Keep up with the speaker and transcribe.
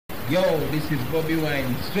Yo, this is Bobby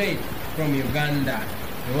Wine, straight from Uganda.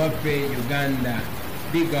 Ewaffe, Uganda.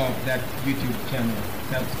 Big up that YouTube channel.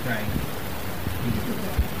 Subscribe.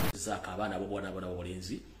 Zaka abana bobona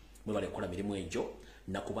obulenzi mwe balekola mirimu enjo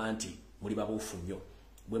nakuba nti muli babuufu nnyo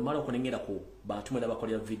bwe mala okunengera ku bantu mwe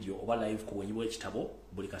bakolera video oba live ku wenyi bw'ekitabo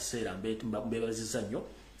buli kaseera mbebaziza nnyo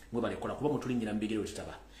mwe balekola kuba mutulingira mbigero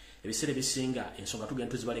kitaba ebisere bisinga ensonga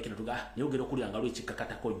tugenda tuzibalekera tuga nyogero kuli angalo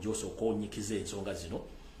ekikakatako joso ko nyikize ensonga zino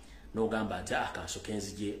no gamba nti akansoke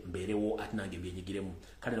nzije mberewo atinange byenyigiremu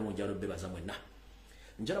kale na munjalo bebaza mwenna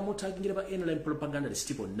njala mutagingira ba online propaganda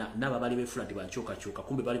listipo naba bali befula ndi banchoka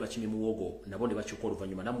kumbe bali bakimi muwogo nabo ne bachoka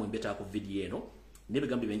oluvanyuma namwe mbeta ku video eno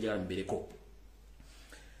nebigambi benjala mbereko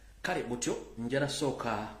kale butyo njala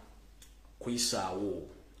soka kuisaawo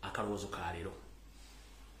akalozo kalero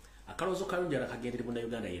akalozo kalunjala kagendere mu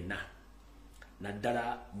Uganda yenna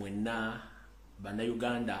naddala mwenna bana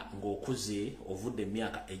Uganda ngokuze ovudde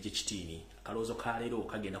myaka ejekitini akalozo kalero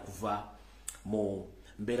kagenda kuva mu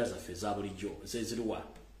mbera za feza bulijjo zezirwa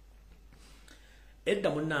edda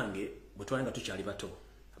munange butwanga tukyali bato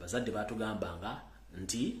abazadde batugambanga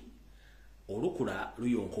nti olukula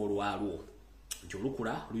luyonko olwalwo nti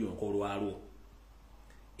olukula luyonko olwalwo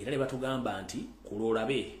era ne batugamba nti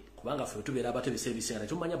kulolabe kubanga ffe tubeera abato biseera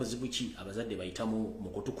tumanya buzibu ki abazadde bayitamu mu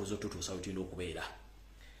kutukuzo tutuusa lutindi okubeera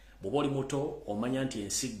bw'oba oli muto omanya nti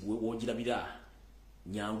ensi gwe wogirabira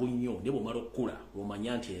nyangu nnyo ne bw'omala okukula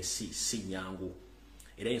omanya nti ensi si nyangu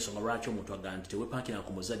era ensonga lwaki omuntu agamba nti tewepankira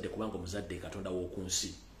ku muzadde kubanga omuzadde katonda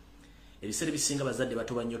w'okunsi ebiseera bisinga abazadde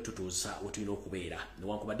batoba nnyo tutuusa wetulina okubeera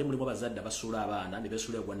newankubadde mulimu abazadde abasuula abaana ne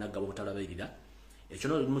besuula egwanaggabo butalabirira ekyo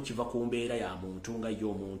nolimu kiva ku mbeera ya muntu nga ye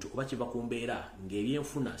omuntu oba kiva ku mbeera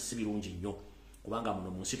ng'ebyenfuna si birungi nnyo kubanga muno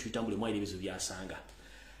mu nsi tuyitambulemu era ebizibu byasanga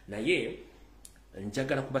naye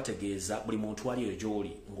njagala kubategeeza buli muntu wali eyo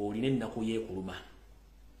gy'oli ng'olina ennaku yeekuluma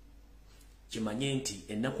kimanye nti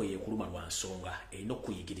ennaku yeekuluma lwa nsonga erina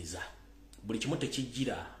okukuyigiriza buli kimu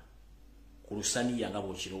tekijjira ku lusaniya nga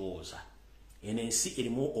bw'okirowooza eno ensi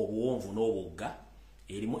erimu obuwonvu n'obugga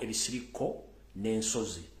erimu ebisirikko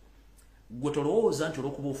n'ensozi gwe tolowooza nti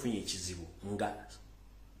olw'okuba ofunye ekizibu nga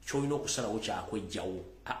ky'olina okusalawo kyakwejjawo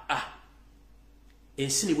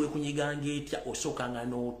ensi ne bwekunyiganga etya osookanga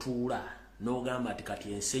n'otuula n'ogamba nti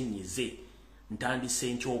kati ensi ennyize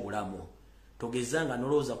ntandise nky'obulamu togezanga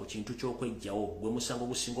nolooza ku kintu ky'okwejjawo gwe musango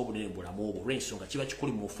gusinga obunene mu bulamu obwo olw'ensonga kiba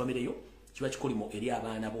kikuli mu famire yo kiba kikuli mu eri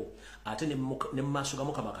abaana bo ate ne mu maaso ga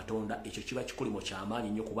Mukama Katonda ekyo kiba kikuli mu kyamaanyi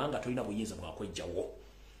nnyo kubanga tolina buyinza bwakwejjawo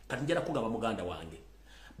kati njala kugamba muganda wange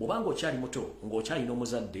bw'obanga okyali muto ng'okyalina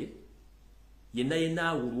omuzadde yenna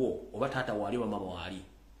awulwo oba taata waali oba mama waali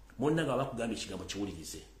monna nga bakugambye ekigambo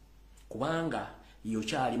kiwulirize kubanga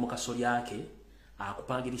yokyali mu kasolya ke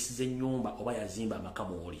akupangirisiza ennyumba oba yazimba amaka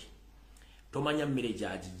mw'oli tomanya mmere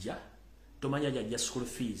gyagijja tomanya gyajja school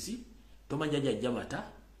fees tomanya gyajja mata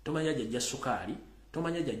tomanya gyajja sukaali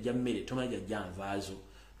tomanya gyajja mmere tomanya gyajja nvaazo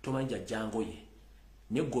tomanya gyajja ngoye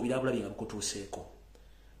neggo birabula byenga bikutuuseeko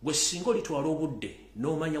gwe singa olitwala obudde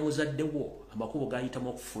n'omanya muzadde wo amakubo gayitamu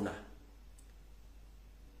okufuna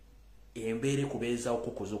embeera ekubeeza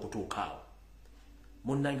okukoza okutuukaawo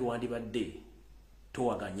munnange wandibadde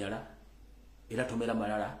towaganyala era tomera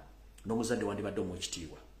malala n'omuzadde wandibadde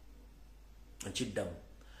omwekitiibwa nkiddamu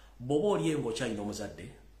bw'oba oli ng'okyalina omuzadde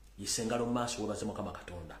yisengalo mu maaso webaze Mukama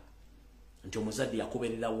Katonda nti omuzadde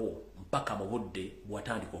yakubeererawo mpaka mu budde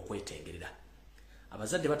bw'atandika okwetengerera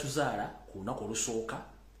abazadde batuzaala ku lunaku olusooka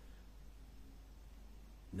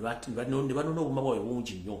ne banona obuma bwawe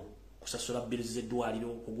bungi nnyo kusasula bbirizi z'eddwaliro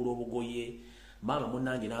kugula obugoye maama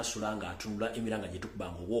munnange n'asula ng'atunula emiranga gye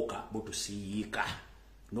tukubanga obwoka butusiyiika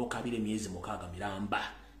n'okabira emyezi 6 miramba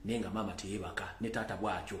naye nga maama teyeebaka ne taata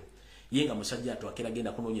bw'atyo ye nga musajja atwakera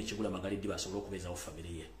agenda kunoonya ekigula magaliddi basobole okubeezawo famire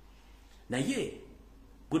ye naye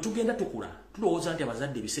gwe tugenda tukula tulowooza nti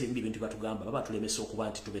abazadde ebiseera ebibi bintu batugamba baba tulemesa okuba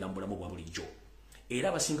nti tubeera mu bulamu bwa bulijjo era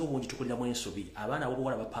abasinga obungi tukuliramu ensobi abaana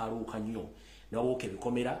ab'obuwala bapaaluuka nnyo ne babuuka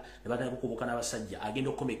ebikomera ne batandika okubuuka n'abasajja agenda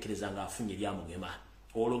okukomekkereza ng'afunye eryamugema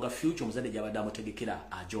olwo nga future omuzadde gy'abadde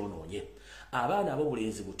amutegekera agyonoonye abaana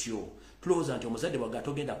ab'obulenzi butyo tulowooza nti omuzadde bwagga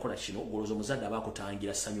togenda kukola kino golooza omuzadde aba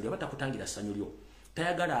akutangira ssanyu lyo aba takutangira ssanyu lyo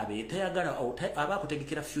tayagala aba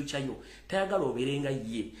akutegekera future yo tayagala obeerenga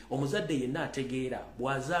ye omuzadde yenna ategeera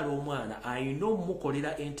bw'azaala omwana ayina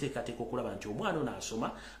omukolera enteekateeka okulaba nti omwana ono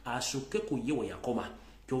asoma asukke ku ye we yakoma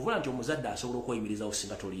kyovula nti omuzadde asobola okweyimirizawo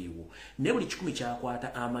singa toliiwo ne buli 10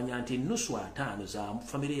 kyakwata amanya nti ennusu 5 za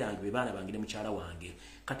famire yange be baana bange ne mukyala wange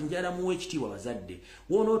kati njala muwe ekitiibwa bazadde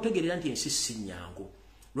wonootegerera nti ensi si nnyangu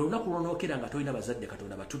lwolunaku lwonookera nga tolina bazadde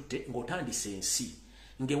Katonda batutte ng'otandise ensi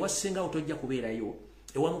ngewasenga otojja kubeerayo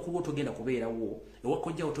ewa mukulu otogenda kubeerawo ewa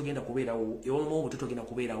kojja otogenda kubeerawo ewa mama otogenda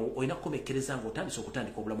kubeerawo olina kukomekereza nga otandise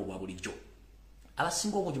okutandika obulamu bwa bulijjo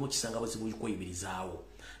abasinga obungi mukisanga bazibu kweyimirizaawo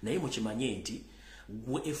naye mukimanye nti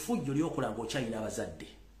gwe effujjo lyokola ng'okyalina abazadde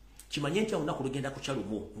kimanye nti olunaku lugenda kukya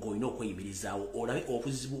lumu ng'olina okweyimirizaawo olabe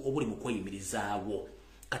obuzibu obuli mu kweyimirizaawo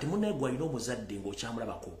kati munnaye gwe alina omuzadde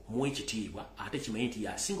ng'okyamulabako muwe ekitiibwa ate kimanye nti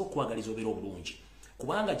yasinga okukwagaliza obeera obulungi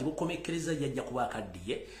kubanga gibukomekereza yajja kuba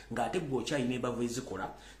akaddiye ng'ate gwe okyalina embavu ezikola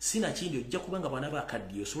sinakindi ojja kubanga bwana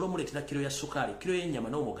bakaddiye osobola omuleetera kiro ya sukaali kiro y'ennyama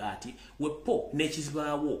n'omugaati wepo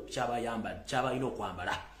n'ekizibaawo ky'abalina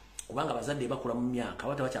okwambala kubanga abazadde bakula mu myaka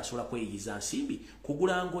bata bakyasobola kweyiyiza nsimbi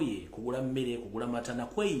kugula ngoye kugula mmere kugula mata na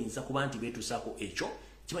kweyinza kuba nti beetuusaako ekyo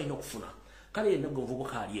kibalina okufuna kale yenna gwe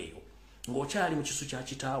omuvubuka ali eyo ng'okyali mu kisu kya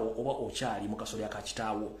kitaawo oba okyali mu kasolya ka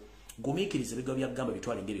kitaawo gumiikiriza ebigambo bya gamba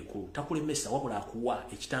bitwale ng'ebikulu takulemesa wabula akuwa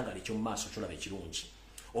ekitangala eky'omu maaso kyolaba ekirungi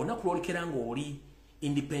olunaku lwolekera ng'oli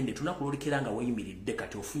independent olunaku lwolekera nga weeyimiridde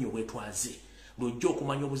kati ofunye obwetwaze lwojja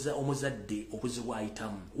okumanya omuzadde obuzibu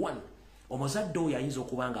ayitamu omuzadde oyo ayinza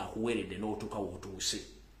okuba nga akuweeredde n'otuuka w'otuuse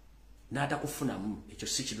n'atakufunamu ekyo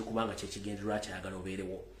si kibi kubanga kyekigendererwa kyayagala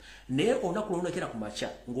obeerewo naye olunaku lwolekera ku makya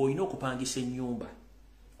ng'olina okupangisa ennyumba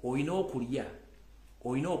olina okulya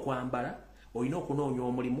olina okwambala olina okunoonya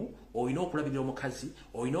omulimu olina okulabirira omukazi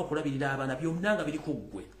olina okulabirira abaana byonna nga biri ku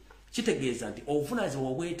ggwe kitegeeza nti obuvunaanyizibwa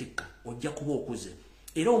obwetikka ojja kuba okuze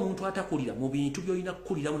era omuntu atakulira mu bintu by'olina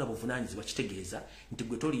kukuliramu na buvunaanyizibwa kitegeeza nti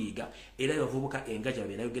gwe toliyiga era abavubuka engaja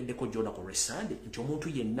babe nayogeddeko gyona ku lwessande nti omuntu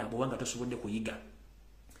yenna bw'obanga tosobodde kuyiga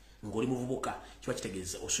ng'oli muvubuka kiba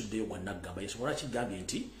kitegeeza osuddeyo gwa naggamba yesu olwa kigambye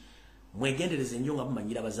nti mwegendereze nnyo nga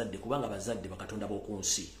mumanyira abazadde kubanga abazadde bakatonda b'oku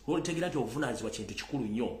nsi lwolitegeera nti obuvunaanyizibwa kintu kikulu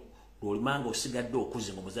nnyo lw'olimanga osigadde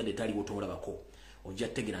okuze ng'omuzadde taliwo tomulabako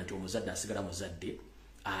ojja kutegeera nti omuzadde asigala muzadde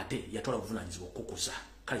ate yatwala obuvunaanyizibwa okukukuza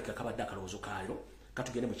kale kakabadde akalowoozo kaalyo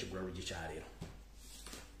katugende mu kiggulalo gy'ekyaleero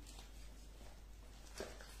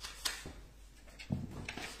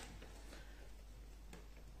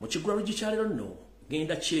mu kiggulalo gy'ekyaleero nno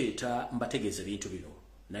genda kyeta mbategeeza ebintu bino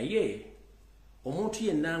naye omuntu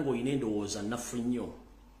yenna ng'olina endowooza nnafu nnyo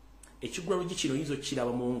ekiggulalo kino oyinza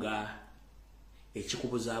okukirabamu nga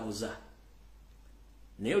ekikubuzaabuza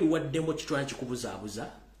naye oli waddembo kitwala kikubuzaabuza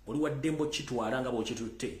oli waddembo kitwala nga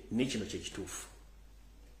bw'okitutte n'ekino kyekituufu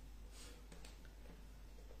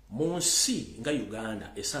mu nsi nga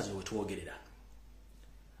Uganda essaazi we twogerera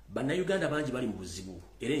bannayuganda bangi bali mu buzibu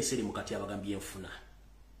era ensi eri mu kati abagambye enfuna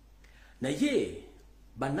naye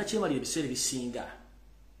bannakyemalira ebiseera ebisinga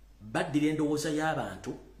baddira endowooza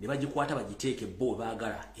y'abantu ne bagikwata bagiteeke bo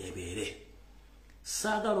baagala ebeere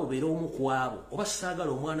saagala obeere omu ku abo oba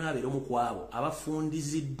saagala omwana abeere omu ku abo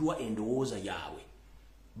abafundiziddwa endowooza yaabwe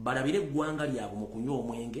balabire eggwanga lyabwe mu kunywa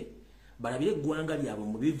omwenge balabire eggwanga lyabwe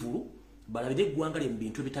mu bivulu balabire eggwanga lye mu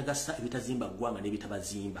bintu ebitagasa ebitazimba ggwanga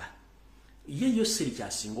n'ebitabazimba ye Yoseri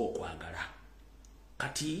kyasinga okwagala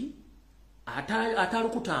kati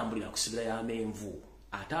ataalukutambulira kusibira y'amenvu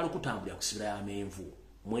ataalukutambulira kusibira y'amenvu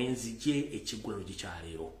mwenzije ekiggulalo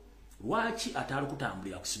gy'ekyaleero lwaki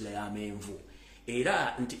ataalukutambulira kusibira y'amenvu era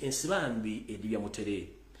nti ensibambi edibya mutere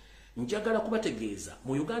njagala kubategeeza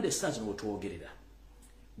mu Uganda essaazi n'otwogerera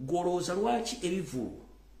golooza lwaki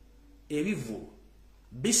ebivulu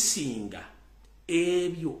bisinga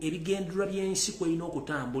ebyo ebigendererwa by'ensi kwolina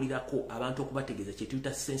okutambulirako abantu okubategeeza kye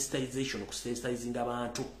tuyita sensitization okusensitizinga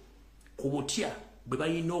abantu ku butya bwe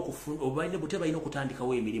balina butya balina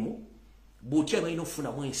okutandikawo emirimu butya balina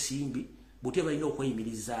okufunamu ensimbi butya balina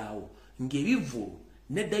okweyimirizaawo ng'ebivulu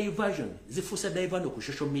ne diversion zifuusa diversion ku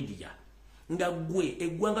social media nga gwe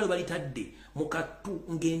eggwanga lwe balitadde mu kattu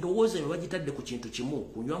ng'endowooza bwe bagitadde ku kintu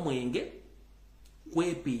kimu kunywa mwenge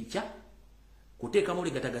kwepiica kuteekamu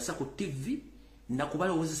legatagasa ku TV na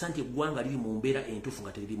kubalowoozesa nti eggwanga liri mu mbeera entuufu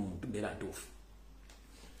nga teriri mu mbeera ntuufu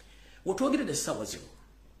wetwogeredde essaawa zino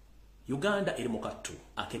Uganda eri mu kattu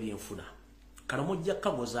ak'ebyenfuna kano mujja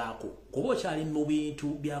kagozaako kuba okyali mu bintu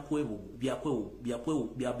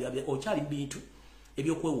okyali mu bintu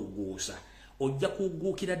ebyokwewuguusa ojja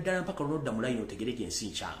kuguukira ddala mpaka lunodda mu layini otegereke ensi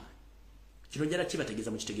nkyamu kino njala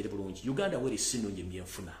kibategeeza mukitegere bulungi Uganda weri sinungi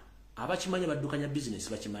ebyenfuna abakimanyi baddukanya bizinesi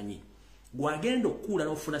bakimanyi gwagenda okukuula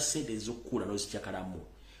n'ofuna ssente ez'okukuula n'ozikyakalamu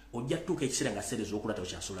ojja tuuka ekiseera nga ssente ez'okuula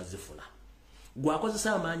tokyasobola zifuna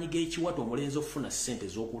gwakozesa amaanyi g'ekiwato omulenzi okufuna ssente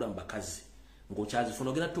ez'okuula mu bakazi ng'okyazifuna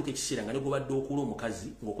ogenda tuuka ekiseera nga ne gwobadde okuula omukazi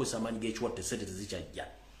ng'okozesa amaanyi g'ekiwato ssente tezikyajja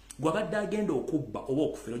gwabadde agenda okubba oba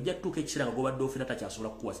okufera ojja tuuka ekiseera nga gwobadde ofera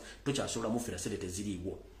takyasobola kukuwa tokyasobola mufera ssente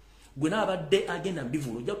teziriiwo gwe n'abadde agenda mu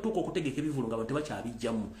bivulu ojja kutuuka okutegeka ebivulu nga abantu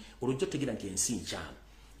tebakyabijjamu olwojja otegeera nti ensi nkyamu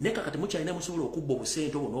naye kakati mukyalina musobola okubba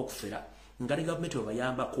obusente obwo n'okufera nga ne gavumenti bwe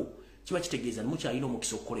bayambako kiba kitegeeza mukyalina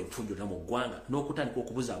omukisa okukola ebifunjo mu ggwanga n'okutandika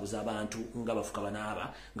okubuzaabuza abantu nga bafuka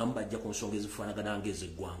banaaba nga mubajja ku nsonga ezifaanagana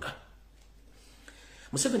ng'ezeggwanga.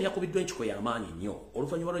 Museveni yakubiddwa enkiiko y'amaanyi nnyo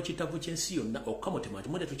oluvannyuma lw'ekitavu ky'ensi yonna okukamutema nti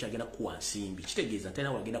mwene tukyagenda kuwa nsimbi kitegeeza nti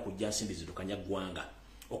nawe agenda kujja nsimbi ziddukanya ggwanga.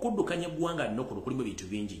 Okuddukanya eggwanga nno kuno kulimu ebintu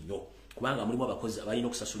bingi nnyo kubanga mulimu abakozi abalina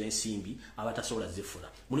okusasula ensimbi abatasobola zifuna.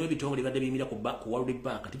 Mulimu ebitongole bibadde biyimira ku World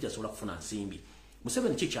Bank tibyasobola kufuna nsimbi.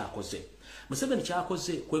 Museveni ki kyakoze? Museveni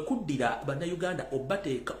kyakoze kwe kuddira bannayuganda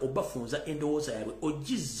obbateeka obbafunza endowooza yaabwe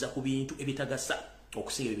ogizza ku bintu ebitagasa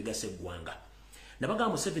okusinga ebigasa eggwanga.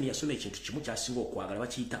 Nabagamba Museveni yasoma ekintu kimu kyasinga okwagala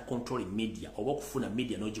bakiyita control media oba okufuna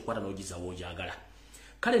media n'ogikwata n'ogiza w'ogyagala.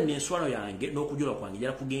 Kale n'enswalo yange n'okujula kwange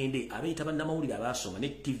njala kugende abeeyita bannamawulire abaasoma ne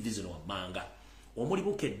TV zino wammanga. Omuli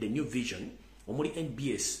Bukedde New Vision, omuli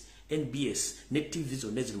NBS ne TV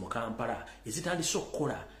zonna eziri mu Kampala ezitandise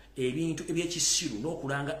okukola ebintu ebyekisiru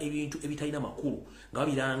n'okulanga ebintu ebitalina makulu nga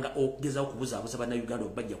babiranga okugezaho okubuzaabuza bannayuganda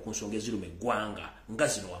okubajja ku nsonga eziruma eggwanga nga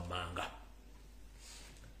zino wammanga.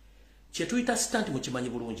 Kyetuyita stunt mukimanyi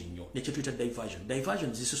bulungi nnyo ne kyetuyita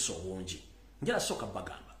diversion zisusa obungi. Njala sooka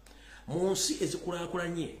bagamba mu nsi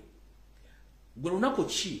ezikulaakulanye gwe lunaku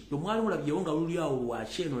ki lwe mwali mulabyewo nga luli awo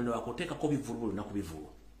lwaki eno ne wakuteekako bivulu lunaku bivulu.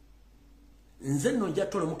 Nze nno nja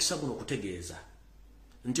tola mukisa guno okutegeeza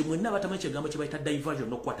nti mwenna batamanyi ekigambo kye bayita diversion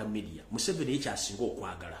n'okukwata media Museveni ekyasinga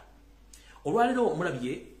okwagala. Olwaleero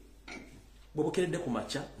mulabye bwe bukeredde ku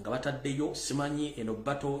makya nga bataddeyo simanyi eno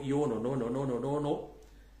bato yono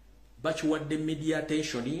bakiwadde media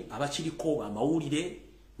attention abakiriko amawulire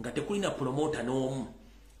nga tekulina promoter n'omu.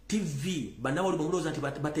 TV bannawali bamulooza nti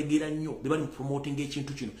bategeera nnyo be bali mu promoting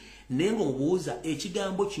ekintu kino naye ng'omubuuza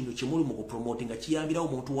ekigambo kino kye muli mu kupromotinga kiyambirawo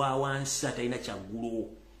omuntu wa wansi atalina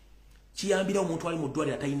kyaggulu, kiyambirawo omuntu ali mu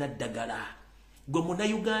ddwaliro atalina ddagala. Gwe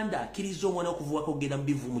munnayuganda akkiriza omwana okuvubako okugenda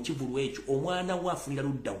mu kivulu ekyo omwana we afunira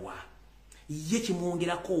ludda wa ye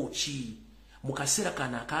kimwongerako ki mu kaseera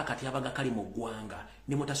kano akaakati abaga kali mu ggwanga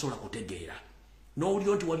ne mutasobola kutegeera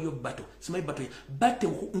n'owulira nti waliyo bato simanyi bato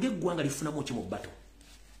ng'eggwanga lifunamu ki mu bato.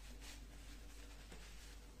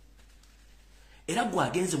 Era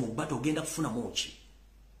gwagenze mu bato ogenda kufuna mochi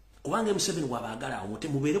kubanga Museveni wabaagala awo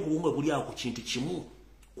mubeere ku bumwe buli awo ku kintu kimu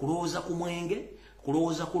kulowooza ku mwenge,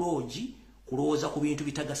 kulowooza ku loogi, kulowooza ku bintu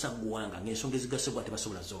bitagasa ggwanga ng'ensonga ezigasebwa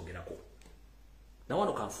tebasobola zoogerako.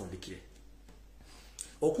 Nawano kanfundikire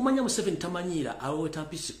okumanya Museveni tamanyiira aweweta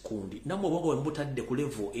mpisi kundi namwe obwongo bwe mubutadde ku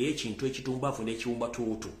level ey'ekintu ekitumbaavu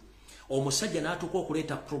n'ekiwumbatuutu. Omusajja n'atuuka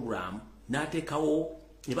okuleeta program n'ateekawo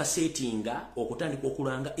ne basetinga okutandika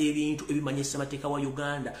okulanga ebintu ebimanyisa amateeka wa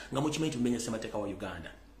Uganda nga mukimanyi tubimanyisa amateeka wa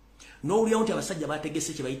Uganda. N'owulirawo nti abasajja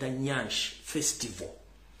bategese kye bayita Nyash Festival.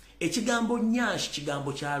 Ekigambo Nyash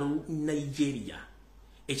kigambo kya Nigeria.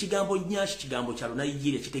 Ekigambo Nyash kigambo kya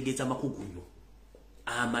Nigeria kitegeeza amakugunyu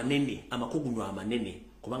amanene, amakugunyu amanene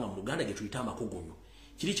kubanga mu Uganda ge tuyita amakugunyu.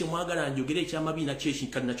 Kiri kye mwagala njogere eky'amabina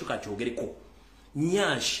ky'ekinkani nakyo kakyogereko.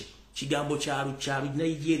 Nyash kigambo kya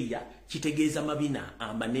Nigeria kitegeeza mabina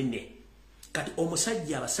amanene. Kati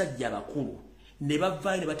omusajja abasajja abakulu ne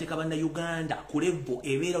bavaayo ne bateeka bannayuganda ku level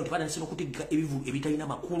ebeera nti batandise n'okutegeka ebivulu ebitalina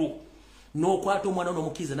makulu n'okwata omwana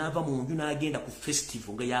n'omukiza n'ava mu nju n'agenda ku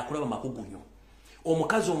festival nga yakulaba makugunyo.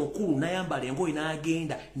 Omukazi omukulu n'ayambala engoye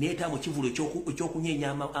n'agenda neeta mu kivulu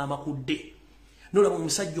ekyokunyeenya amakudde. N'olaba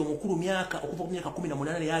omusajja omukulu okuva ku myaka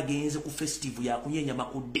 18 yagenze ku festival yakunyeenya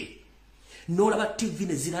makudde. N'olaba TV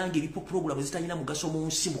ne ziranga ebipo program zitalina mugaso mu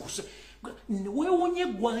nsi weewonye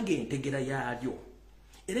eggwanga entegera yaalyo.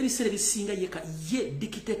 Era ebiseera ebisinga ye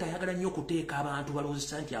dikiteta ayagala nnyo okuteeka abantu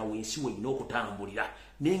balowoozesa nti awo ensi weeyina okutambulira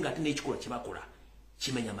naye ng'ate n'ekikolwa kye bakola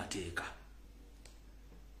kimenya mateeka.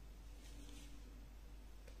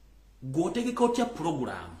 Gw'otegeka otya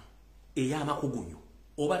program ey'amakugunyu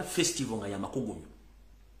oba festival nga y'amakugunyu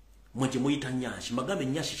mwe gye muyita Nyashi. Magambe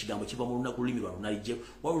Nyashi kigambo kiva mu lulimi lwa Lunaije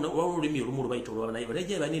olulimi olumu lubayita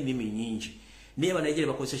olw'Abanaije balina ennimi nnyingi naye Abanaije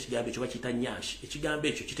bakozesa ekigambo ekyo bakiyita Nyashi. Ekigambo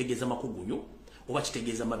ekyo kitegeeza makugunyu oba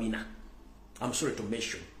kitegeeza mabina. I'm sorry to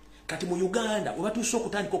mention. Kati mu Uganda we batuuse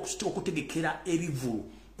okutandika okutegekera ebivulu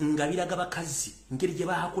nga biraga bakazi ngeri gye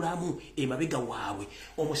baakulamu emabega waabwe.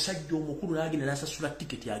 Omusajja omukulu n'agenda n'asasula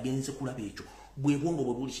tiketi agenze kulaba ekyo bwe bwongo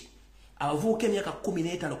bwe buli. Abavubuka emyaka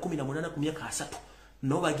 15, 18 ku myaka 3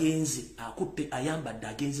 no bagenze akutte ayambadde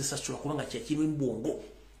agenze sasula kubanga kyakiri mbongo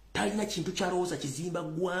talina kintu kyalowooza kizimba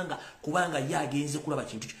ggwanga kubanga ye agenze kulaba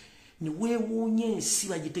kintu ni weewuunye ensi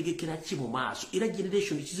bagitegekera ki mu maaso era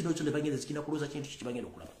generation kizino ekyo ne bagenze zikina kulowooza kintu kibagenda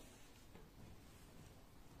okulaba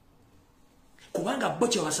kubanga bo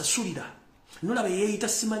kye basasulira. Nolaba yeeyita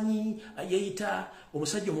simanyi yeeyita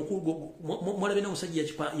omusajja omukulu mwalabe n'omusajja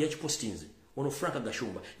yakipostinze ono Frank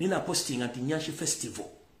Gashumba nina postinga nti Nyashi Festival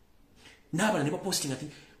n'abala ne baposting ati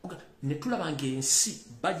ne tulabanga ensi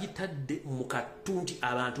bagitadde mu katunti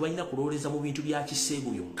abantu balina kulooleza mu bintu bya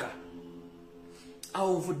kiseego byokka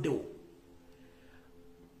awo nvuddewo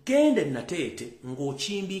gende nateete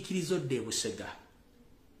ng'okimbiikirizo dde Busega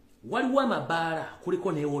waliwo amabaala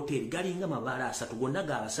kuliko ne hoteri galinga amabaala 3 gonna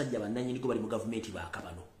ga abasajja bannannyinigo bali mu gavumenti ba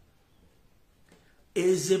Kabano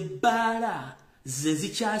ezebbaala ze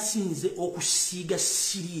zikyasinze okusiiga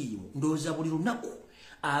siriimu ndowooza buli lunaku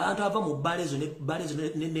abantu ava mu bbaala ezo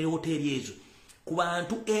ne hoteri ezo ku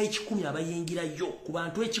bantu 10 abayingirayo ku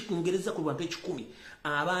bantu 10 ku bantu 10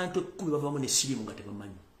 abantu 10 bavamu ne siriimu nga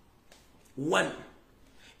tebamanyi 1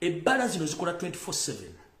 ebbaala zino zikola 24/7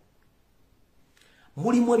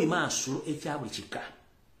 mulimu ebimaasulo ekya buli kika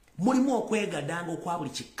mulimu okwegadanga okwa buli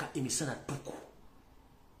kika emisana tuku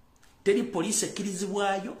teri police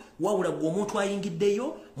ekkirizibwayo wawula gwe omuntu ayingiddeyo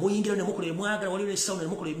muyingira ne mukola emwagala waliwo essawuna ne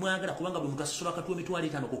mukola emwagala kubanga buli muntu asosola akatuwa emitwalo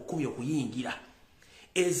 5 ku 10 okuyingira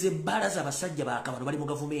ezebbaala z'abasajja ba Kabano bali mu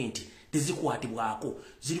gavumenti tezikwatibwako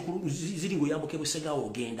ziri ng'oyambuka Busega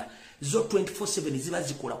ogenda zo 24/7 ziba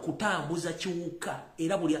zikola kutambuza kiwuka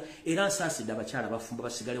era nsaasidde abakyala abafumba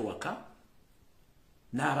basigale waka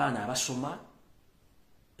n'abaana abasoma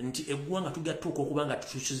nti eggwanga tugatuuka okubanga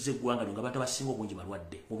tukyusizza eggwanga lyo nga abantu abasinga obungi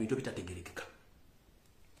balwadde mu bintu bitategerekeka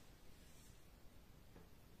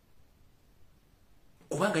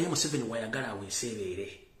kubanga ye Museveni wayagala awo enseebeere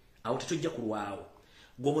awo tetujja kulwawo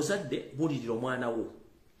gw'omuzadde bulirira omwana wo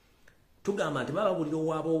tugamba nti baba bulira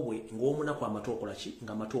owaaba obwe ng'omunaku amatu okola ki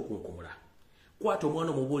nga amatu okunkumula kwata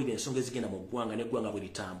omwana omubuulira ensonga ezigenda mu ggwanga n'eggwanga bwe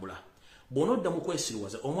litambula bw'onodda mu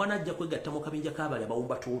kwesiriwaza omwana ajja kwegatta mu kabinja k'abali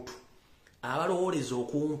abawumba tuutu abalowooleza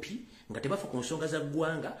okumpi nga tebafa ku nsonga za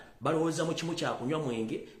ggwanga balowooza mu kimu kya kunywa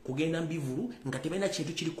mwenge kugenda mbivulu nga tebalina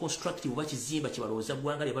kintu kiri constructive oba kizimba kibalowooza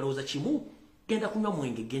ggwanga lye balowooza kimu genda kunywa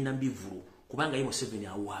mwenge genda mbivulu kubanga ye Museveni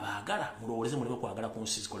awo abaagala mulowooleze muleme kwagala ku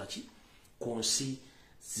nsi zikola ki ku nsi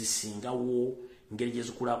zisingawo ngeri gye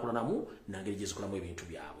zikulaakulanamu nangeri gye zikolamu ebintu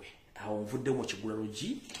byabwe awo nvuddewo mu Kigula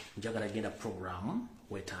Lodge njagala genda program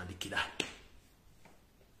wetandikira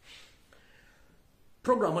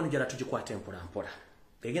program eno jala tugikwate mpola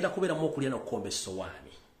egenda kubeeramu okulya n'okukomba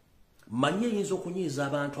essowaani manye eyinza okunyiiza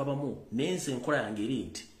abantu abamu nenze enkola yange eri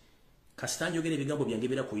nti kasita njogera ebigambo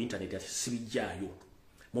byange bira ku internet ati sibijjaayo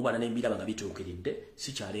mubala n'embiraba nga bituukiridde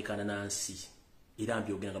sikyaleekaana nansi era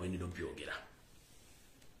mbyogera nga bwe nina obyogera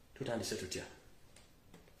tutandise tutya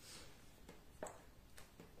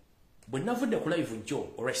bwe navudde ku live jjo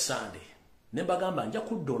olwa Sunday ne mbagamba nja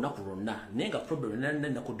kudda olunaku lwonna naye nga problem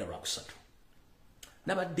nakudda lwakusatu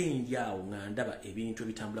nabadde ndyawo nga ndaba ebintu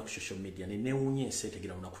ebitambula ku social media ne neewuunya ensi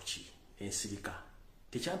etegera lunaku ki ensirika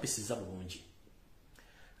tekyampisiza bulungi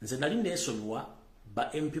nze nali neesonyiwa ba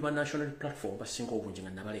MP ba National Platform basinga obungi nga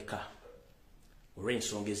nabaleka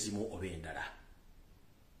olw'ensonga ezimu oba endala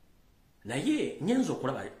naye nyenza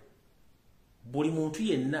okulaba buli muntu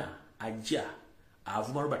yenna ajja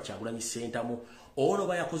avuma Robert Kyagulanyi Ssentamu ono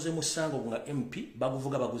bayakoze musango nga MP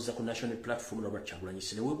baguvuga baguzza ku National Platform Robert Kyagulanyi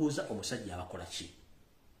Ssentamu webuuza omusajja abakola ki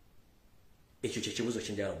ekyo kyekibuzo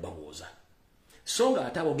kyenjagala okubabuuza so nga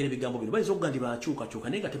ate aboogera ebigambo bino bayinza okuga ndi bankyukakyuka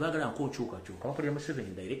naye nga tebaagala nkonkyukakyuka bakolera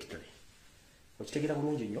Museveni directly okitegeera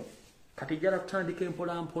bulungi nnyo kati njala tutandika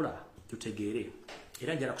empolampola tutegeere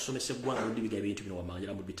era njala kusomesa eggwanga ludibiga ebintu bino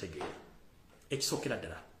wamanjala mu bitegeere ekisookera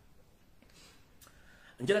ddala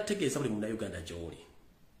njala tutegeeza buli munnayuganda gy'oli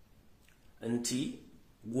nti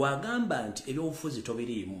gwagamba nti ebyobufuzi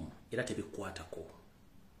tobiriimu era tebikkwatako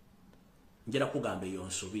njala kugamba eyo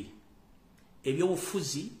nsobi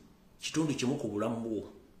ebyobufuzi kitundu kimu ku bulamu bwo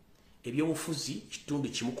ebyobufuzi kitundu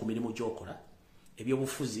kimu ku mirimu gy'okola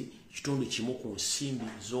ebyobufuzi kitundu kimu ku nsimbi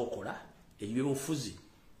z'okola ebyobufuzi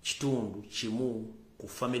kitundu kimu ku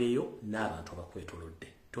famire yo n'abantu abakwetolodde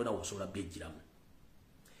tona osobola byejjiramu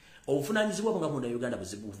obuvunaanyizibwa nga munnayuganda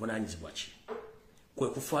buvunaanyizibwa ki kwe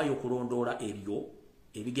kufaayo okulondoola ebyo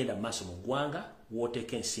ebigenda mu maaso mu ggwanga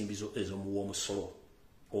wooteeka ensimbi ezo mu w'omusolo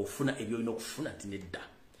ofuna ebyolina okufuna nti nedda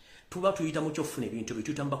tuba tuyita mu kyofuna ebintu bye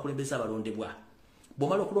tuyita mu bakulembeze abalondebwa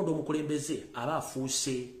bw'omala okulonda omukulembeze aba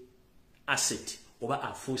afuuse asset oba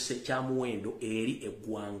afuuse kyamuwendo eri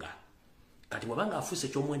eggwanga kati bw'abanga afuuse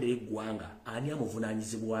ekyomuwendo eri eggwanga ani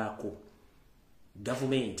amuvunaanyizibwako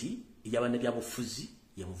gavumenti ey'abannabyabufuzi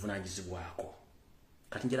yemuvunaanyizibwako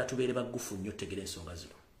kati njala tubeere baggufu nnyo tegera ensonga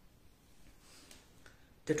zino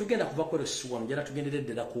tetugenda kuva kweresuwa njala tugendere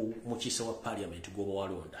ddala ku mukiise wa parliament gwoba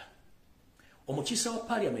walonda omukiise wa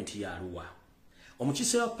parliament yaluwa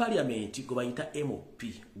omukiise wa parliament gwe bayita MOP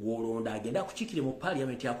gwolonda agenda akukiikire mu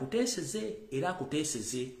parliament akuteeseze era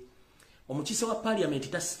akuteeseze omukiise wa parliament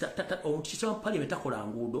takola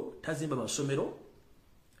nguudo tazimba masomero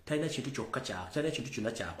talina kintu kyokka talina kintu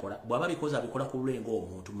kyonna kyakola bw'aba bikoze abikola ku lwengo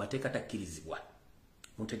omuntu mateeka takkirizibwa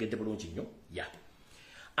muntegedde bulungi nnyo ya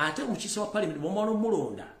ate omukiise wa parliament bw'omala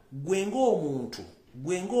omulonda gwe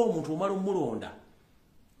ng'omuntu omala omulonda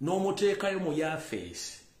n'omuteekayo mu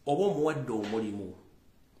yafeesi oba omuwadde omulimu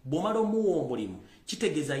bw'omala omuwa omulimu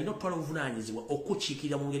kitegeeza alina okutwala obuvunaanyizibwa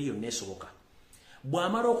okukiikirira mu ngeri yonna esoboka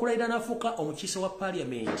bw'amala okulayira n'afuuka omukiise wa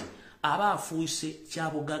parliament aba afuuse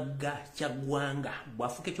kyabugagga kya ggwanga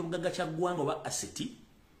bw'afuuka ekyobugagga kya ggwanga oba aseti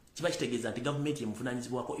kiba kitegeeza nti gavumenti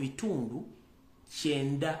yemuvunaanyizibwako ebitundu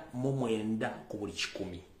 99 ku buli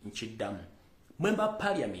 100 nkiddamu memba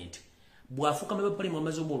parliament bw'afuuka memba parliament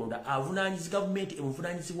amaze omulonda avunaanyiza gavumenti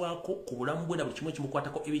emuvunaanyizibwako ku bulamu bwe na buli kimu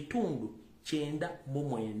ekimukwatako ebitundu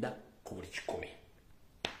 99 ku buli 100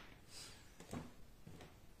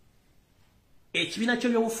 ekibiina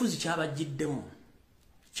ky'ebyobufuzi kyabajjiddemu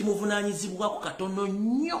kimuvunaanyizibwako katono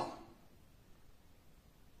nnyo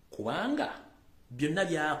kubanga byonna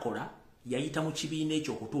byakola yayita mu kibiina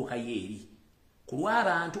ekyo okutuukayo eri ku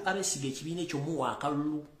lw'abantu abeesiga ekibiina ekyo muwa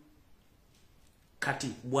akalulu kati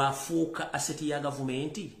bw'afuuka aseti ya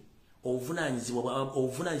gavumenti obuvunaanyizibwa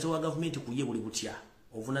bwa gavumenti ku ye buli butya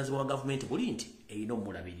obuvunaanyizibwa bwa gavumenti buli nti erina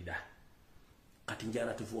omulabirira kati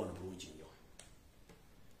njagala tuve wano bulungi nnyo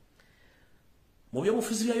mu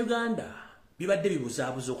byobufuzi bya Uganda bibadde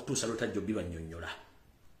bibuzaabuza okutuusa lwotajja bibannyonnyola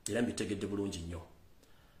era mbitegedde bulungi nnyo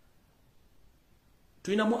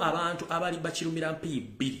tulinamu abantu abali bakirumira mpiyi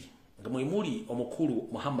 2 nga mwe muli omukulu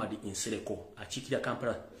Muhammad Nsereko akiikira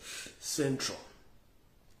Kampala Central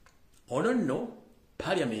ono nno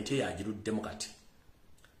parliament yagiruddemu kati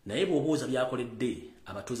naye bw'obuuza byakoledde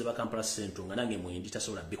abatuuze ba Kampala Central nga nange mwendi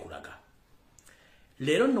tasobola bikulaga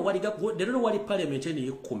leero nno wali parliament eno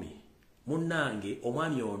 10 munnange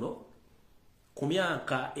omwami ono ku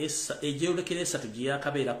myaka egyolekera 3 gye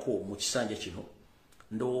yakabeerako mu kisanja kino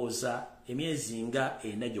ndowooza emyezi nga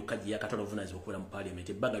 4 gyokka gye yakatwala obuvunaanyizibwa okubeera mu parliament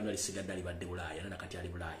ebbanga lyonna lisigadde alibadde Bulaaya nanakati ali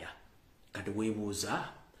Bulaaya kati weebuuza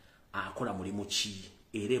akola mulimu ki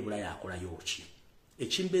era Bulaaya akolayo ki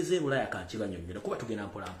ekimbeeza Bulaaya kankibanyonnyola kuba tugenda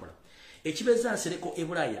mpolampola ekibeeza Nsereko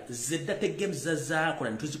Bulaaya zedda tegemuza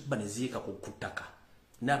zaakola ne tuzikuba ne ziika ku ttaka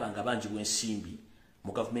n'abanga bangi bw'ensimbi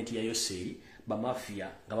mu gavumenti ya Yoseri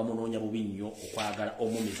bamafia nga bamunoonya bubi nnyo okwagala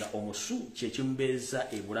omumiza omusu kyekimbeeza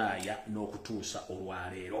Bulaaya n'okutuusa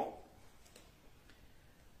olwaleero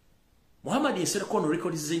Muhammad Nsereko ono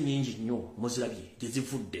rekodize nnyingi nnyo muzirabye gye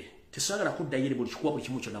zivudde tesagala kuddayo eri buli kikuba buli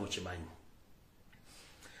kimu kyonna mukimanyi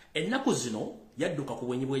ennaku zino yadduka ku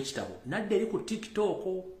bwenyi bw'ekitabo nadde eri ku TikTok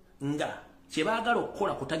nga kyebaagala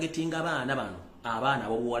okukola kutagetinga abaana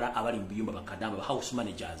ab'obuwala abali mu biyumba bakadamba ba house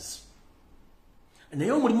managers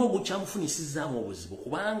naye omulimu ogwo kyamufunisizaamu obuzibu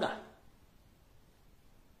kubanga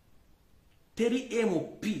teri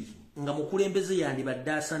MP nga mukulembeze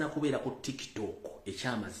yandibadde asaana kubeera ku TikTok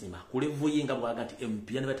ekyamazima ku levu ye nga bwaga nti MP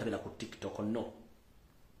yandibadde tabeera ku TikTok no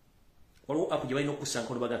waliwo apu gye balina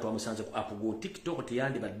okusanka olubaga twamusanze ku apu go TikTok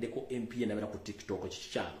teyandibaddeko MP yandabeera ku TikTok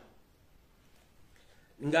kikyalo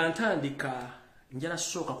nga ntandika njala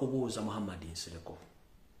sooka kubuuza Muhammad Nsereko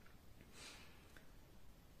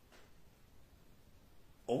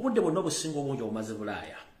obudde bwonna obusinga obungi obumaze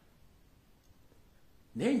Bulaaya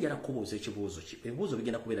naye njala kubuuza ekibuuzo ki ebibuuzo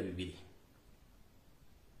bigenda kubeera 2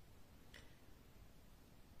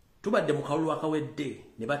 tubadde mu kalulu akawedde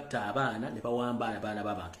ne batta abaana ne bawamba abaana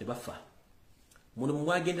b'abantu ne bafa muno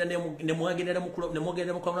mwagendera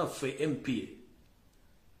mukulu waffe MP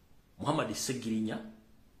Muhammad Segirinya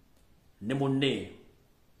ne munne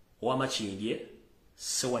ow'Amakindye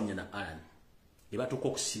Sewanyana Alan ne batuuka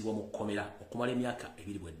okusibwa mu kkomera okumala emyaka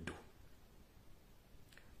 2 bweddu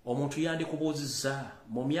omuntu yandikubuuzizza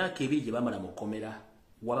mu myaka 2 gye bamala mu kkomera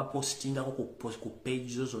wabapostingako ku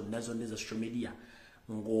page zonna eza social media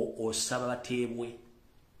ng'osaba bateebwe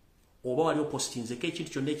oba wali opostinzeko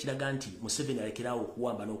ekintu kyonna ekiraga nti Museveni alekerawo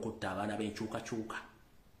okuwamba n'okutta abaana b'enkyukakyuka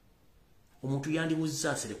omuntu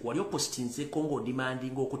yandibuuzizza Nsereko wali opostinzeko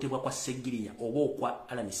ng'odimandinga okutebwa kwa Segirinya oba okwa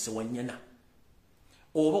Alan Sewanyana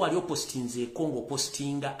oba wali opostinzeko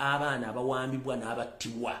ng'opostinga abaana abawambibwa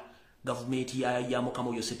n'abattibwa gavumenti ya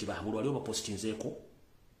Mukama Yoseri bahabulwa wali obapostinzeko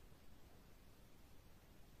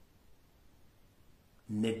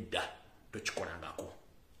nedda tokikolangako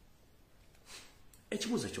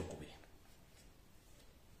ekibuuzo ekyokubiri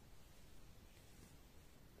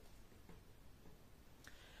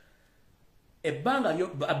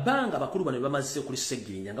ebbanga bakulu bano bamaze kuli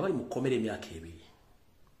Segirinya nga bali mu kkomera emyaka 2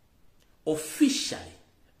 officially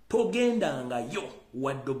togendangayo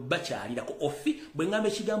wadde bakyalirako bwe ngamba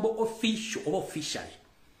ekigambo official oba officially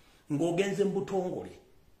ng'ogenze mu butongole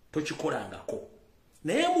tokikolangako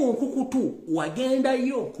naye mu nkukutu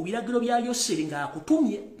wagendayo ku biragiro bya Yoseri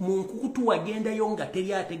ng'akutumye mu nkukutu wagendayo nga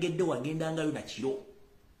teri ategedde wagendangayo na kiro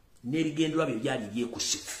n'ebigendera byo byali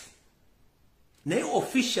byekusifu naye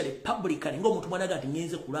officially publicly ng'omuntu mwanaga ati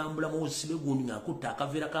ngenze kulambula mu sibe gundi ng'akutta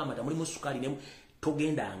akaveera k'amata mulimu sukali ne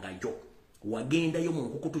togendangayo wagendayo mu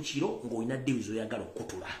nkukutu kiro ng'olina ddivizo oyagala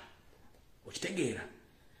okutula okitegeera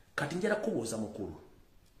kati njala kubuuza mukulu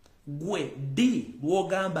gwe di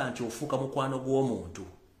lwogamba nti ofuuka mukwano gw'omuntu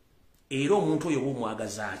era omuntu oyo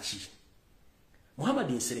bw'omwagaza ki Muhammad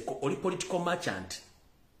Nsereko oli political merchant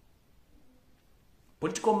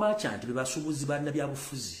be basuubuzi banna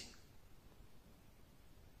byabufuzi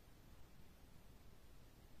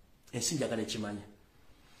ensi njagala ekimanya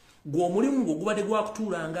gwe omulimu gubadde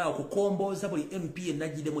gwakutuulanga okukombooza buli MP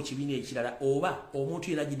enagidde mu kibiina ekirala oba omuntu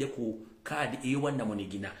yenagidde ku kaadi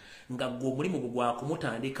ey'obwannamunigina nga gwe omulimu gwe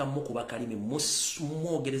gwakumutandika mukuba kalimi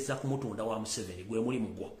mwogereza kumutunda wa Museveni gwe mulimu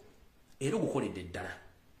gwo era ogukoledde ddala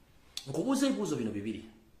nkubuuza ebibuuzo bino bibiri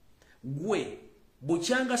gwe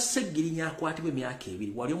bukyanga Seggirinya akwatibwa emyaka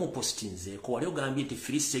 2 wali omupositinzeeko wali ogambye nti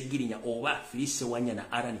Firi Seggirinya oba Firi Sewanya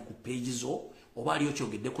na Arani ku peegi zo oba ali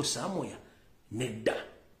okyogeddeko Samoya nedda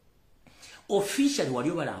officially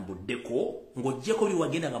wali obalambuddeko ng'oggyeko biri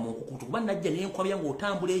wagendanga mu nkukutu kuba najja n'enkwabya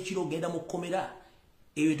ng'otambula ekiro ogenda mu kkomera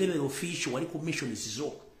eyo tebera official wali ku missions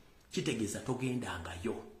zo kitegeeza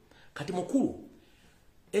togendangayo kati mukulu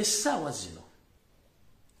essaawa zino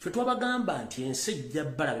ffe twabagamba nti ensi ejja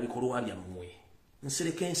balaba ebikolwa byammwe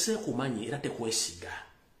Nsereka ensi ekumanye era tekwesiga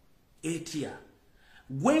etya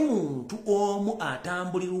gwe muntu omu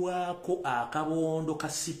atambulirwako akabondo ka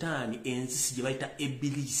sitaani enzisi gye bayita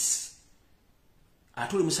Ibilisi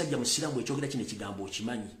ate oli musajja musiramu ekyogera kino ekigambo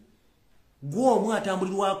okimanyi gwe omu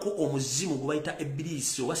atambulirwako omuzimu gwe bayita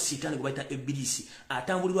Ibilisi oba sitaani gwe bayita Ibilisi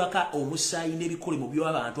atambulirwako omusaayi n'ebikolimo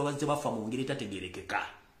by'abantu abazze bafa mu ngeri etategeerekeka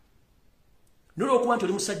n'olwokuba nti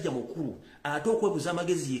oli musajja mukulu ate okwebuza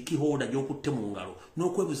amagezi yekihoda gy'okutte mu ngalo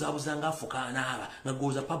n'okwebuzaabuza ng'afuka anaaba nga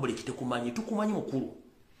gooza public tekumanyi tukumanyi mukulu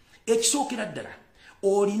ekisookera ddala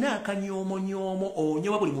olina akanyoomonyomo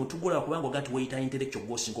onyoba buli muntu gwolaba kubanga ogati weyita intellectual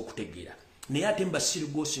gw'osinga okutegeera naye ate mbasiru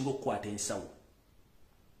gw'osinga okukwata ensawo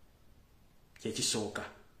kyekisooka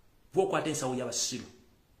bw'okwata ensawo y'abasiru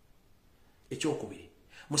ekyokubiri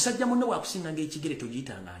musajja munne waakusinga ng'ekigere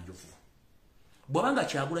togiyitanga njovu bw'abanga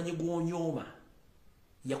Kyagulanyi gw'onyooma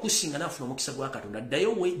yakusinga n'afuna omukisa gwa Katonda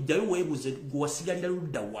ddayo weebuze gwewasigalira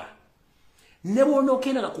ludda wa ne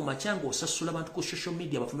bw'onookendanga ku makya ng'osasula abantu ku social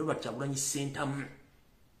media bafune lwa Kyagulanyi ssentamu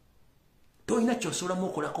tolina ky'osobolamu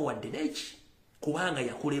okolako wadde n'eki kubanga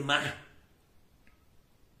yakulema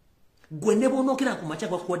gwe ne bw'onookendanga ku makya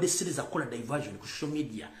gwakuwadde series akukola diversion ku social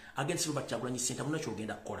media against Robert Kyagulanyi ssentamu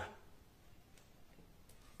nakyogenda kukola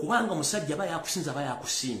kubanga omusajja aba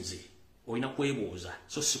yakusinze olina kwebuuza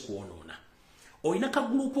so si kuwonoona olina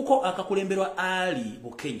kagulupu ko akakulemberwa Ali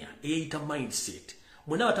Bukenya eyeyita mindset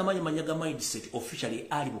mwena batamanyi manya ga mindset officially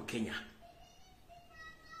Ali Bukenya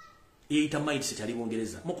eyeyita mindset ali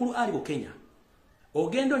Bungereza mukulu Ali Bukenya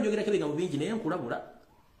ogenda onjogerako ebigambo bingi naye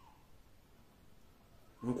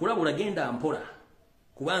nkulabula genda mpola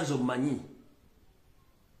kubanza omumanyi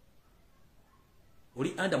oli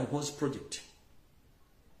under Muhoozi project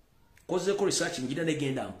kozeko research njira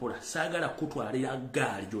negenda mpola saagala kutwalira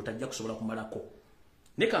gaali gy'otajja kusobola kumalako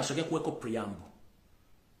ne kansoke kuweko preamble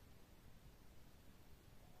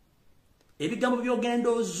ebigambo by'ogenda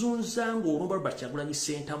ozunza ng'olumba Robert Kyagulanyi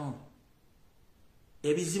ssentamu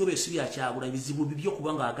ebizibu bye si bya Kyagulanyi bizibu bibyo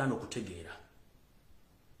kubanga agaana okutegeera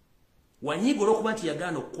wanyiga olw'okuba nti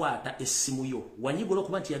yagaana okukwata essimu yo wanyiga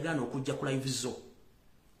olw'okuba nti yagaana okujja ku live zo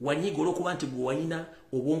wanyiga olw'okuba nti gwe walina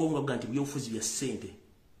obwongo nga nti byobufuzi bya ssente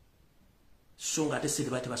so nga ate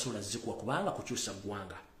sente bate basobola zikuwa kubanga kukyusa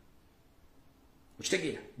ggwanga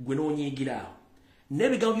okitegeera gwe n'onyiigira awo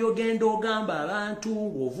n'ebigambo by'ogenda ogamba abantu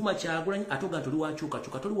ng'ovuma Kyagulanyi ate oga nti oli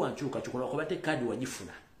wankyukakyuka toli wankyukakyuka lwakuba te kadi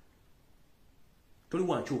wagifuna toli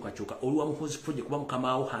wankyukakyuka oli wa Muhoozi project kuba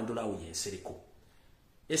mukamaawo handolawo yensereko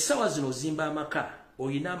essaawa zino ozimba amaka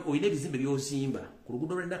olina ebizimbe by'ozimba ku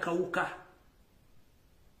luguudo lw'e Nakawuka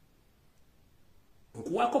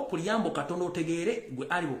nkuwako puliyambo katono otegeere gwe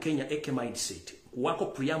Ali Bukenya eke mindset nkuwako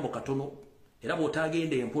puliyambo katono era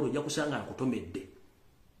bw'otagenda empolo ojja kusanga nkutomedde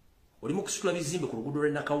oli mu kusitula bizimbe ku luguudo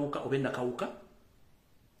lw'e Nakawuka oba Nakawuka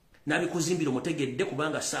n'abikuzimbira omutegedde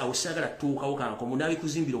kubanga saawo saagala tuukawo kankomu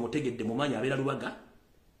n'abikuzimbira omutegedde mumanyi abeera Lubaga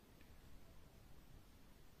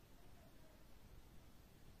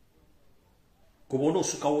kuba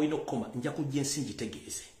onoosukawo olina okukoma nja kujja ensi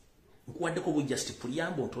ngitegeeze nkuwaddeko bwe just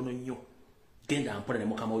puliyambo ntono nnyo genda mpola ne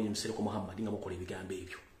mukama oyo Muhammad nga mukola ebigambo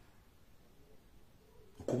ebyo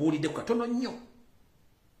nkubuulidde ku katono nnyo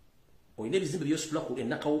oyina ebizimbe byositula ku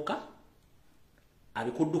NAKACWA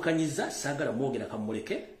abikuddukanyiza saagala mwogera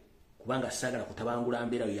kamuleke kubanga saagala kutabangula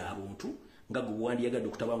mbeera ya buntu nga gwe wandiyagadde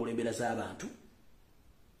okutabangula embeera z'abantu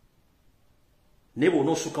nebo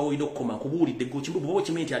onoosukka olina okukoma nkubuulidde bwoba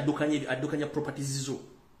okimanyi nti addukanya properties zo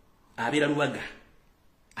abeera lubaga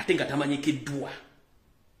ate nga tamanyikiddwa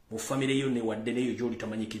mu famire yo newadde neyo gy'oli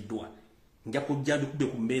tamanyikiddwa nja kujja ndikubbe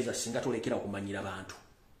ku mmeeza singa tolekera okumanyira abantu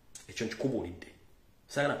ekyo nkikubuulidde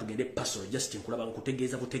saagala tugende personal just nkulaba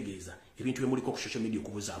nkutegeeza butegeeza ebintu byemuliko ku social media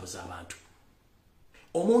okubuzaabuza abantu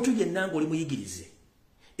omuntu yenna ng'oli muyigirize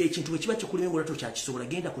ekintu bwe kiba kikulimu ng'olwato kyakisobola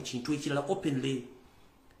genda ku kintu ekirala openly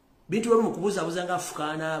bintu byamu mu kubuzaabuza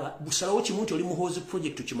ng'afukaanaaba busalawo kimu nti oli muhoozi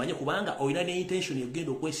project kimanye kubanga olina ne intention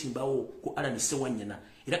yogenda okwesimbawo ku alanise wannyana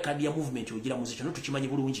era kadi ya movement ogira muzikyo no tukimanyi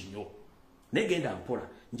bulungi nnyo naye genda mpola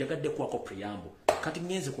njagadde kwako preamble kati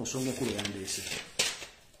ngenze ku nsonga enkulu yandeese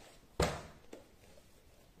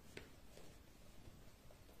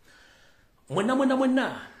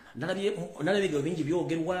mwenna nalabye bingi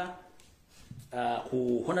byogerwa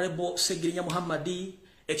ku Honorable Segirinya Muhammadi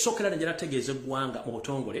ekisookera nenjala tegeeza eggwanga mu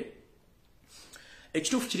butongole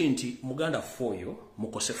ekituufu kiri nti muganda foyo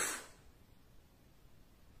mukosefu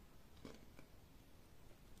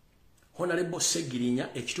Honorable Segirinya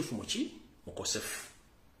ekituufu muki mukosefu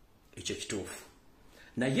ekyo ekituufu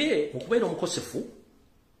naye mukubeera omukosefu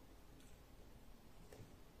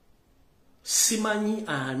simanyi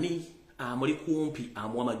ani amuli kumpi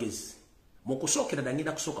amuwa magezi mukusookera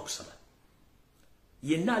dangenda kusooka kusaba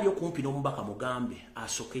yenna ali okumpi n'omubaka mugambe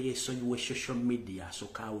asooke yeesonyiwe social media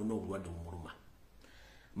asooka awona obulwadde bumuluma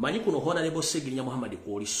manyi kuno Honorable Segirinya Muhammadi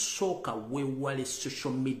kwoli sooka weewale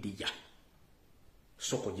social media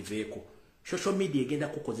sooka ogiveeko social media egenda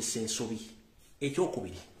kukozesa ensobi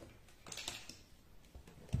ekyokubiri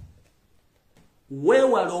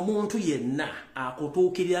weewale omuntu yenna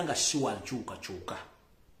akutuukirira nga si wankyukakyuka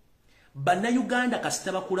Bannayuganda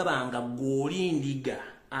kasita bakulabanga gw'oli ndiga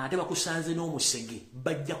ate bakusanze n'omusege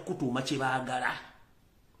bajja kutuuma kye baagala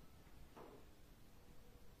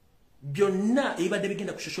byonna ebibadde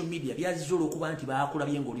bigenda ku social media byazizza olw'okuba nti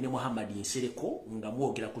baakulabye ng'oli ne Muhammadi Nsereko nga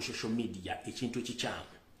mwogera ku social media ekintu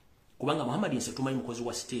ekikyamu kubanga Muhammadi Nsereko tumanyi mukozi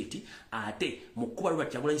wa state ate mu kkuba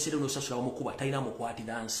Robert Kyagulanyi Ssentamu n'osasula bamukuba talina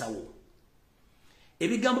mukwatira nsawo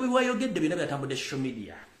ebigambo biwayogedde byonna byatambudde social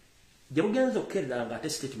media Jabugenza okerera nga ate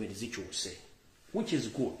statement zikyuse which is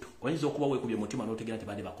good oyinza okuba weekubye mutima n'otegeera nti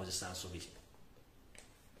bade bakozesa nsobi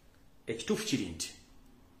ekituufu kiri nti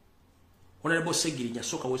Honorable Segirinya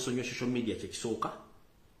sooka weesonyiwa social media kyekisooka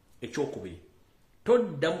ekyokubiri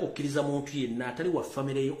toddamu kukkiriza muntu yenna atali wa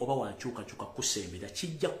famire yo oba wankyukakyuka kusembera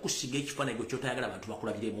kijja kusiga ekifaananyi gwe kyotayagala abantu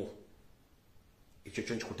bakulabiremu ekyo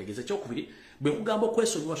kyo nkikutegeeza ekyokubiri bwe nkugamba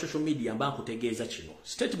okwesonyiwa social media mba nkutegeeza kino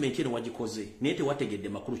statement eno wagikoze naye tewategedde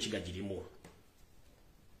makulu kigagirimu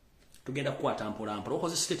tugenda kukwata mpolampola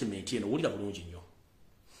okoze statement eno wulira bulungi nnyo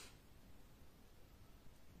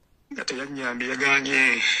nga teyanyambye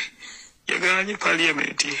yaganye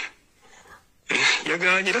parliament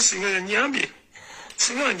yaganye era singa yanyambye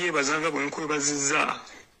singa njeebazanga bwe nkwebazizza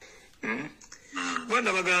bwana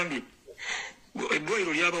bagambye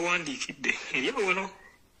eddwaliro lyabawandiikidde eryabo wano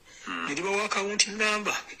eribawa akawunti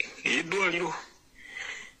namba ey'eddwaliro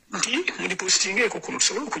nti mulipositingeeko kuno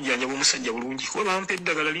tusobole okujjanjaba omusajja bulungi kuba bampa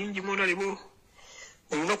eddagala lingi mwona libo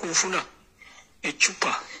olunaku nfuna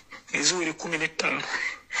eccupa eziwera 15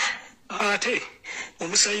 ate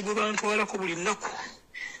omusaayi gwe bantwalako buli nnaku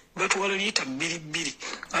batwala liita 2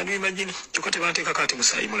 abimagini kyokka tebanteekako ate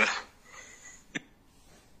musaayi mulala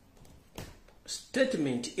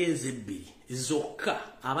statement ezibbiri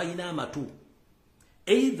zokka abayina amatu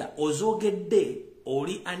either ozogedde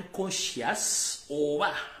oli unconscious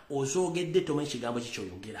oba ozogedde tomanyi kigambo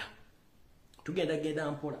kikyoyogera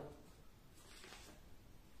tugenda mpola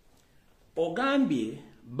ogambye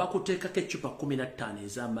bakuteekako eccupa 15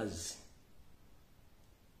 ez'amazzi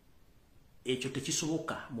ekyo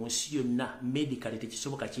tekisoboka mu nsi yonna medically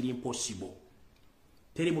tekisoboka kiri impossible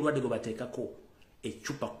teri mulwadde gwe bateekako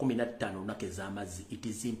echupa 15 olunaku ez'amazzi it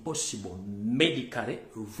is impossible medically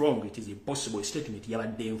wrong it is impossible statement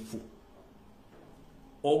yabadde nfu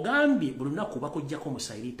ogambye buli lunaku bakujjako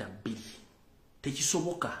omusaayi liita 2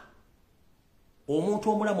 tekisoboka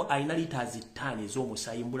omuntu omulamu alina liiters 5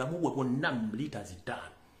 ez'omusaayi mbulamu bwe bwonna liiters 5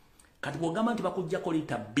 kati bw'ogamba nti bakujjako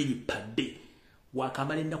liita 2 padde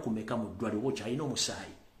wakamala ennaku meka mu ddwaliro okyalina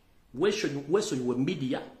omusaayi weesonyiwe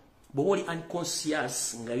media bw'oba oli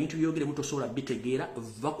unconscious nga ebintu byogeremu tosobola bitegeera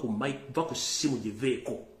va ku ssimu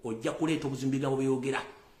giveeko ojja kuleeta obuzimbi bigambo byogera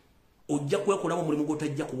ojja kwekolamu omulimu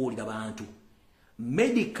gw'otajja kubuulira bantu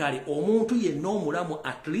medically omuntu yenna omulamu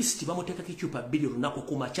at least bamuteekako ecupa 2 lunaku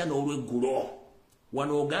ku makya n'olweggulo.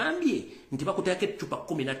 Wano ogambye nti bakuteekako ecupa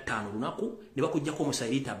 15 lunaku ne bakuggyako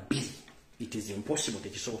omusaayi liita 2. It is impossible,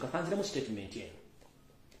 tekisoboka. Kanziramu statement eno.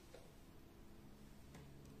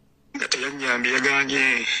 Nga teyanyambye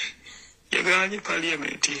yaganye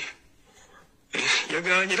parliament.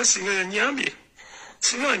 Yaganye era singa yanyambye.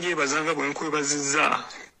 Singa njebazanga bwe nkwebazizza.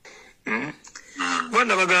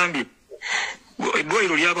 Bwana bagambye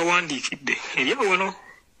eddwaliro lyabawandiikidde eryaba wano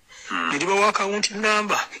ne libawa akawunti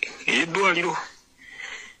namba ey'eddwaliro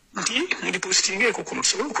nti mulipositingeeko kuno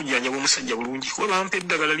tusobole okujjanjaba omusajja bulungi kuba bampa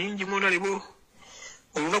eddagala lingi mwona lebo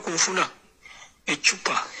olunaku nfuna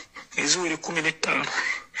eccupa eziwera 15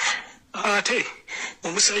 ate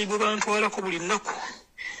omusaayi gwe bantwalako buli nnaku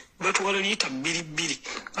batwala liita 2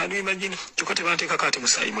 anu imagine kyokka tebanteekako ate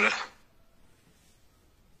musaayi mulala.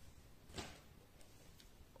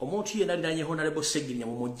 Omuntu yenna alinaanye Honorable Segirinya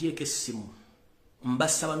mumugyeko essimu.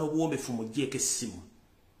 Mbasaba n'obuwombefu mumugyeko essimu.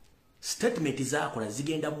 Statement zaakola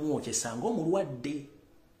zigenda mwokyesa ng'omulwadde.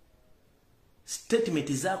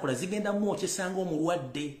 Statement zaakola zigenda mwokyesa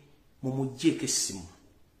ng'omulwadde. Mumugyeko essimu.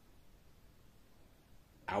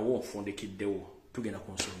 Awo nfundikiddewo tugenda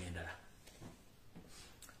ku nsonga endala.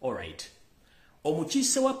 Alright.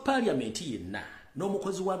 Omukiise wa Parliament yenna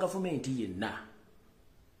n'omukozi wa gavumenti yenna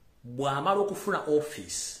bw'amala okufuna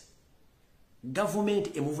office,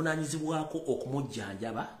 government emuvunaanyizibwako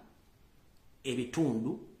okumujjanjaba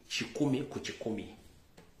ebitundu 100 ku 100.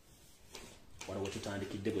 Waliwo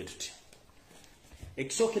tutandikidde bwe tuti.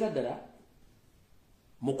 Ekisookera ddala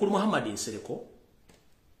Mukulu Muhammad Nsereko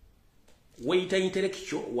weyita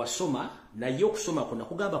intellectual wasoma naye okusoma kuna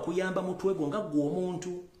kugamba kuyamba mutwe gwo nga gwo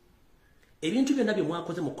omuntu. Ebintu byonna bye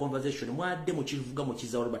mwakoze mu conversation mwadde mu kivuga mu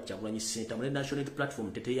kiza Robert Kyagulanyi Center mu national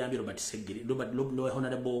platform teteyambye Robert Segiri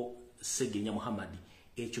Honorable Segirinya Muhammad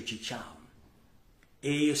ekyo kikyamu.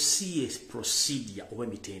 Eyo CS procedure oba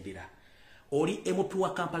mitendera. Oli MP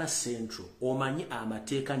wa Kampala Central omanyi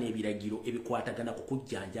amateeka n'ebiragiro ebikwatagana ku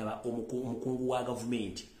kujjanjaba omukungu wa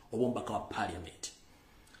government oba omubaka wa parliament.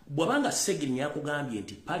 Bwabanga Segirinya yakugambye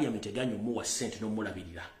nti parliament eganya omuwa ssente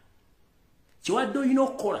n'omulabirira. Kiwadde olina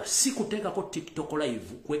okukola si kuteekako TikTok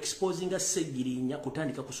live ku exposinga Segirinya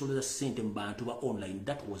kutandika kusoleza ssente mu bantu ba online.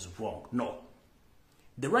 That was wrong. No.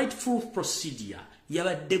 The rightful procedure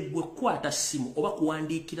yabadde gwe kwata simu oba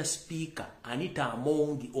kuwandiikira speaker Anita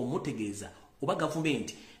Amongi omutegeeza oba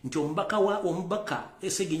government nti omubaka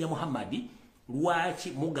Segirinya Muhammad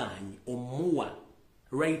lwaki muganyi omuwa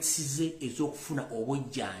rights ze ez'okufuna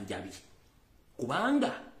obujjanjabi.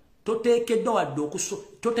 Kubanga toteekeddwa wadde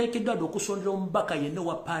okusondera omubaka yenna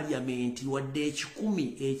wa parliament wadde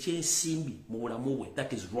 10 eky'ensimbi mu bulamu bwe.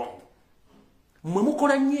 That is wrong. Mwe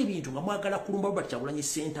mukola nnyo ebintu nga mwagala kulumba Robert Kyagulanyi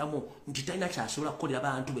Center mu nti talina kyasobola kukolera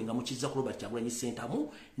abantu be nga mukizza ku Robert Kyagulanyi Center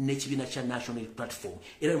mu n'ekibiina kya national platform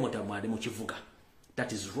era mwade mu kivuga.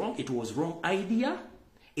 That is wrong. It was wrong idea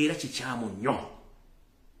era kikyamu nnyo.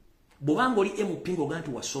 Bw'obanga oli MP ng'oga nti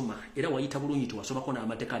wasoma era wayita bulungi nti wasomako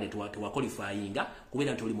n'amateeka tewakolifayinga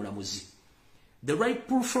kubeera nti oli mulamuzi. The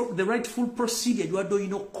rightful procedure gy'wadde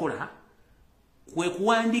olina okukola kwe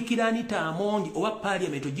kuwandiikira Anita Amongi oba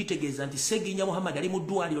parliament ogitegeeza nti Segirinya Muhammad ali mu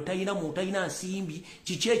ddwaliro talina nsimbi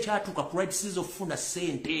kiki ekyatuuka ku rights z'okufuna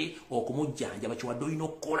ssente okumujjanjaba kiwadde olina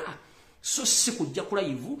okukola. So si kujja ku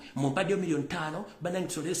live mumpadde $5,000,000 banange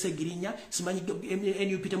tusondere Segirinya simanyi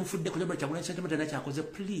NUP temufudde ku Robert Kyagulanyi Center tena kyakoze.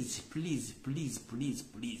 Please.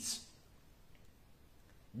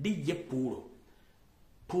 DJ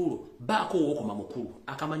Pulo baako wokoma mukulu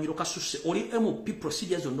akamanyiro kasuse oli MP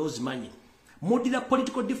procedures zonna ozimanyi. Mudira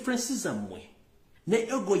political differences zammwe ne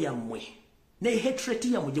ego yammwe ne hatred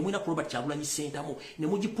yammwe gye mulina ku Robert Kyagulanyi Center mu ne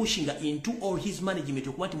mugipushinga into all his management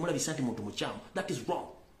okuba nti mulabisa nti muntu mukyamu. That is wrong.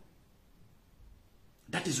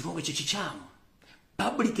 Ekyo kikyamu.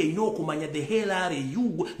 Public erina okumanya the hell are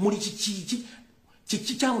you muli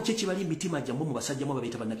kikyamu kyekibali emitima gyammwe mu basajjamu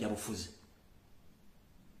ababeeta bannabyabufuzi.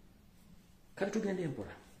 Kale tugende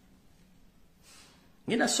mpola.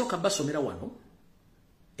 Ngenda sooka basomera wano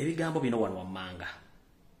ebigambo bino wano wammanga.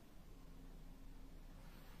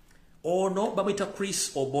 Ono bamwita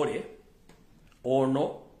Chris Obole.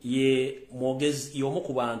 Ono ye mwogezi y'omu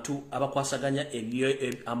ku bantu abakwasaganya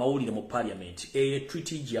amawulire mu parliament.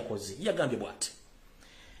 Treaty yakoze yagambye bw'ati.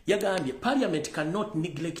 Yagambye parliament cannot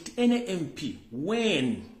neglect any MP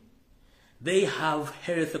when they have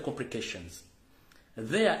health complications.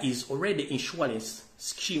 There is already insurance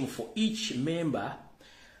scheme for each member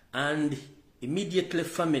and immediately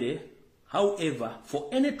family. However, for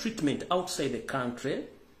any treatment outside the country,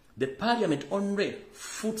 the parliament only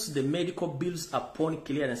foots the medical bills upon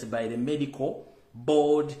clearance by the medical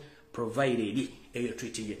board provided eyo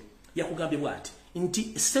tweetiye yakugambye bwati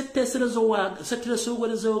nti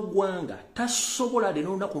setteeserezo gwanga tasobola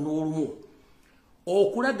n'olunaku n'olumu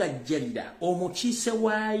okulagajjalira omukiise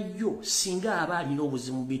waayo singa aba alina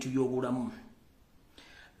obuzibu mu bintu by'obulamu.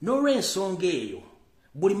 N'olw'ensonga eyo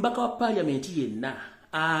buli mbaka wa paalamenti yenna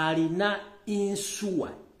alina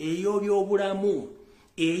insuwa ey'obyobulamu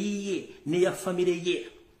eyiye neya famire ye.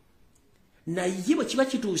 Naye bwe kiba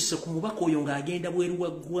kituuse ku mubaka oyo ng'agenda bweru wa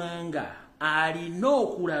ggwanga alina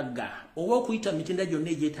okulaga oba okuyita mitenda gyonna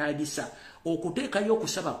egyetaagisa okuteekayo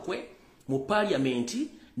okusaba kwe mu paalamenti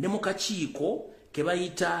ne mu kakiiko ke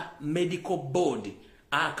bayita medical board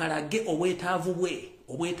akalage obwetaavu bwe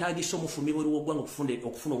obwetaagisa omufulumya bweru w'eggwanga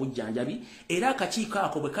okufuna obujjanjabi, era akakiiko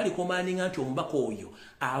ako bwe kali komandinga nti omubaka oyo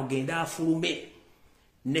agenda afulume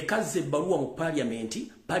ne kazza ebbaluwa mu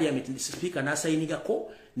paalamenti sipiika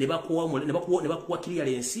n'asayinigako ne bakuwa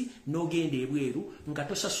clearance n'ogenda ebweru nga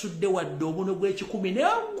tosasudde wadde obuno bw'ekikumi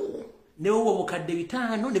newowe obukadde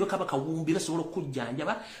 5 ne bakaba kawumbi basobola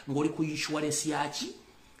okujjanjaba ng'oli ku insurance yaki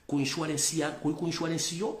ku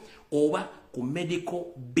insurance yo oba ku medical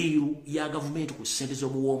bill ya gavumenti ku ssente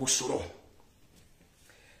z'omuwoomusolo.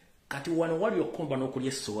 Kati wano wali okomba n'okulya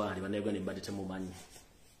essowaani bannayuganda mbadde temumanyi.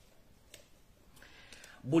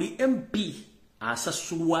 Buli MP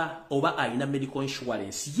asasulwa oba alina medical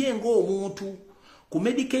insurance ye ng'omuntu ku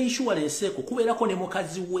medical insurance eko kubeerako ne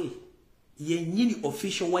mukazi we yennyini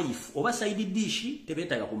official wife oba side dish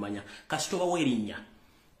tebeetaaga kumanya kasita oba weerinnya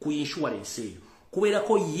ku insurance eyo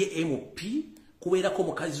kubeerako ye MP kubeerako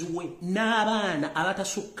mukazi we n'abaana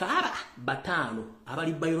abatasukka 5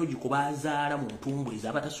 abali biological bazaala mu ntumbwe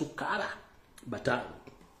abatasukka 5.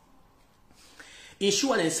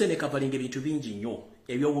 Insurance ne kavalinga ebintu bingi nnyo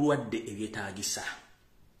ebyobulwadde ebyetaagisa.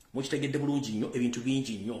 Mukitegedde bulungi nnyo ebintu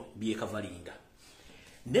bingi nnyo byekavalinga.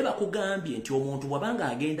 Ne bakugambye nti omuntu bw'abanga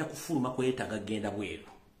agenda kufuluma kwetaaga agenda bweru.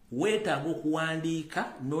 Weetaaga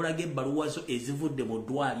okuwandiika n'olaga ebbaluwa zo ezivudde mu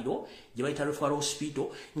ddwaliro gye bayita referral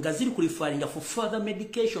hospital nga ziri ku referringa for further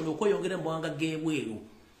medication okweyongera mu mawanga g'ebweru.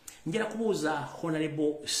 Njala kubuuza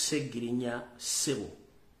Honorable Segirinya Ssebo,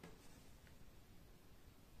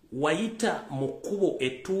 wayita mu kkubo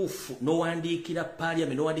ettuufu n'owandiikira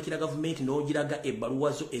paalamenti n'owandiikira gavumenti n'ogiraga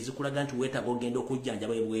ebbaluwa zo ezikulaga nti weetaaga ogenda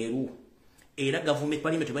okujjanjaba ebweru, era gavumenti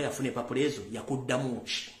paalamenti eba yafuna empapula ezo yakuddamu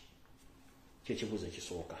ki? Kyekibuuzo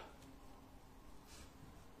ekisooka.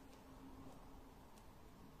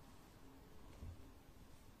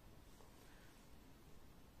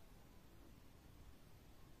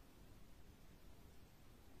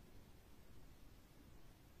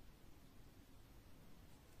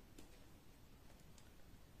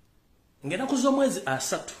 Ng'enaku z'omwezi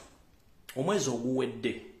 3 omwezi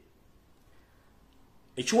oguwedde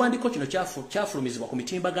ekiwandiiko kino kyafulumizibwa ku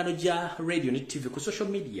mitimbagano gya radio ne TV ku social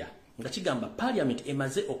media nga kigamba Parliament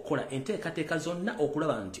emaze okukola enteekateeka zonna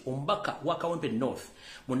okulaba nti omubaka wa Kawempe North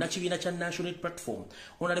munnakibiina kya National Platform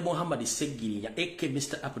Honorable Muhammad Segirinya aka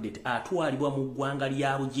Mr. Update atwalibwa mu ggwanga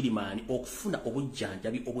lya Bugirimaani okufuna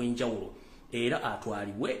obujjanjabi obw'enjawulo era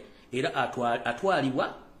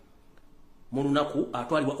atwalibwa mu lunaku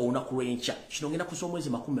atwalibwa olunaku lw'enkya. Kino ngenda ku z'omwezi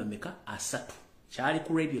 3 kyali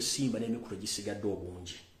ku radio Simba n'emikutu gisigadde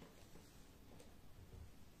obungi.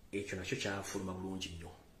 Ekyo nakyo kyafuluma bulungi nnyo.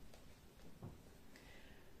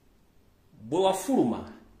 Bwe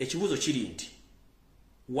wafuluma ekibuuzo kiri nti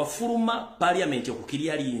wafuluma Parliament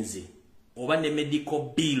okukirya linze oba ne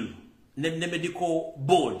medical bill ne medical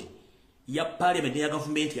board ya Parliament ya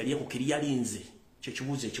government yali okukirya linze, kyo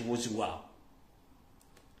kibuuzo ekibuuzibwawo.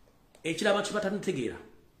 Ekiraba kibatantegeera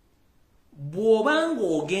bw'obanga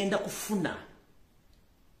ogenda kufuna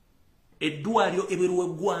eddwaliro ebweru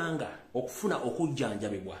w'eggwanga okufuna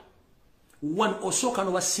okujjanjabibwa, one osooka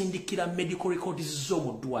n'obasindikira medical records zo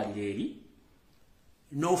mu ddwaliro eri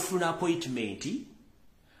n'ofuna appointment.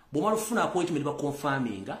 Bw'omala okufuna appointment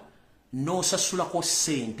bakonfaminga n'osasulako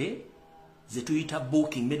ssente ze tuyita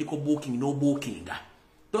booking, medical booking n'obookinga.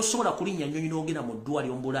 Tosobola kulinnya nnyonyi n'ogenda mu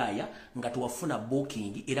ddwaliro mu Bulaaya nga tewafuna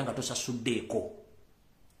booking era nga tosasuddeeko.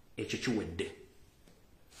 Ekyo kiwedde.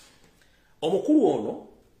 Omukulu ono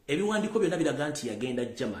ebiwandiiko byonna biraga nti yagenda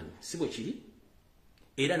German, si bwe kiri?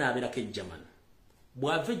 Era n'abeerako e German.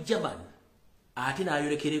 Bw'ava e German ate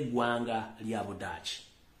n'ayolekera eggwanga lya Budaaki.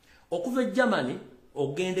 Okuva e German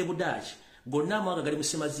okugenda e Budaaki gonna amawanga gali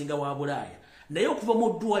musemazinga wa Bulaaya. Naye okuva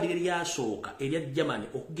mu ddwaliro eryasooka erya Germany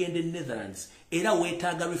okugenda e Netherlands era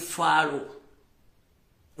weetaaga referral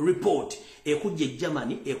report ekujja e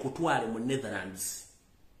Germany ekutwale mu Netherlands.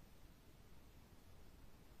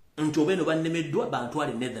 Ntobeno bannemeddwa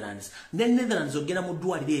bantwale Netherlands. Ne Netherlands ogenda mu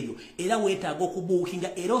ddwaliro eryo era weetaaga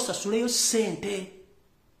okubuukinga era osasuleyo ssente.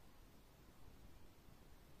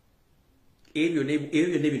 Ebyo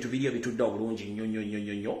n'ebintu biri ebitudde obulungi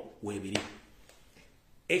nnyo weebiri.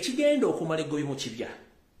 Ekigenda okumala eggobi mu kibya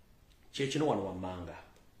kye kino wano wammanga.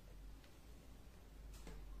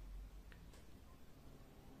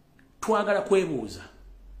 Twagala kwebuuza.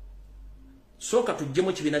 Sooka tujjemu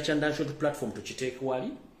ekibiina kya National Platform tukiteeke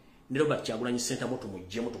wali ne Robert Kyagulanyi Ssentamu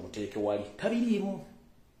tumuggyemu tumuteeke wali. Tabiriimu.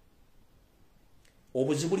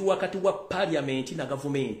 Obuzibu buli wakati wa Parliament na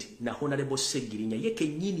Government na Honorable Seggirinya ye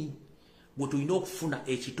kennyini bwe tulina okufuna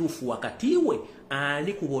ekituufu wakati we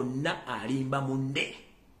ani ku bonna alimba munne.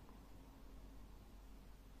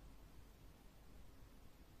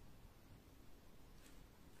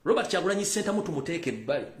 Robert Kyagulanyi Ssentamu tumuteeke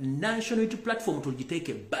ebbali. National Unity Platform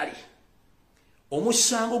tugiteeke ebbali.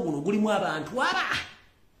 Omusango guno gulimu abantu aba.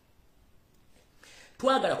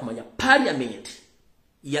 Twagala kumanya Parliament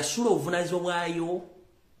yasula obuvunaanyizibwa bwayo.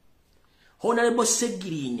 Honorable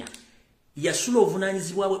Seggirinya yasula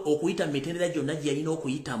obuvunaanyizibwa bwe okuyita mu mitendera gyonna gye yalina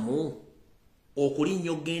okuyitamu.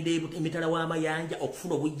 Okulinnya okugenda emitala w'amayanja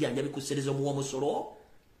okufuna obujjanjabi ku sserezo muw'omusolo.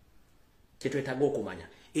 Kye twetaaga okumanya.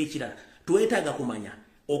 Ekirala twetaaga kumanya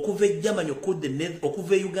okuva e Germany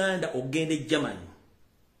okuva e Uganda okugenda e Germany.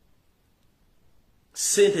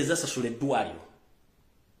 Sente zasasula eddwaliro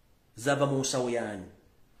zava mu nsawo yaani.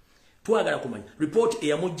 Twagala kumanya report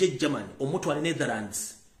eyamujja e Germany omutwale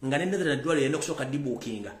Netherlands nga ne Netherlands eddwaliro yalina okusooka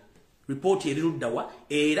dibuukinga. Report eri luddawa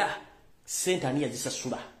era sente ani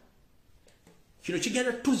yazisasula. Kino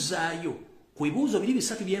kigenda tuzaayo ku bibuuzo biri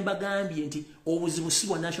bisatu bye mbagambye nti obuzibu si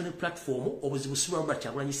bwa National Platform, obuzibu si bwa Robert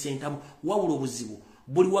Kyagulanyi Ssentamu, wabula obuzibu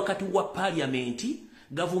buli wakati wa Parliament,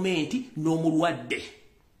 gavumenti n'omulwadde.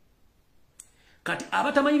 Kati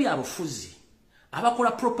abatamanyi byabufuzi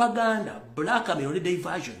abakola propaganda blackmail ne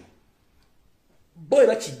diversion boy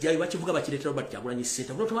bakijjayo bakivuga bakireetera Robert Kyagulanyi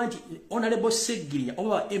Ssentamu. Tumanyi nti Honorable Seggirinya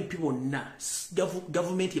oba MP bonna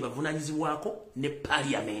gavumenti ebavunaanyizibwako ne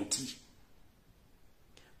Parliament.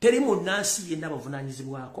 Teri munnansi yenna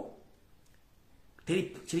bavunaanyizibwako.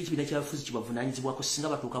 Teri kibiina ky'abafuzi kibavunaanyizibwako singa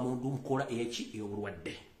batuuka mu nkola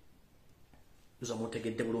ey'obulwadde. Oza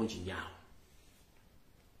mutegedde bulungi nnyo.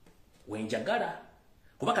 Wenjagala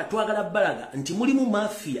kubaka twagala balaga nti mulimu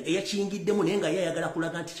mafia eyakiyingiddemu naye nga yayagala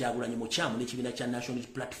kulaga nti Kyagulanyi mukyamu n'ekibiina kya National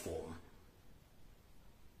Platform.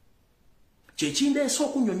 Kyekindeese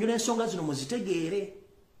okunnyonnyola ensonga zino muzitegeere.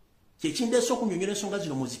 Kyekindeese okunnyonnyola ensonga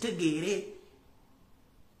zino muzitegeere.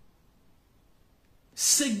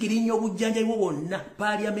 Seggirinya obujjanjabi bwo bwonna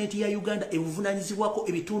Parliament ya Uganda ebuvunaanyizibwako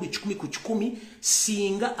ebitundu 100 ku 100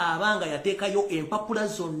 singa abanga yateekayo empapula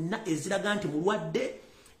zonna eziraga nti mulwadde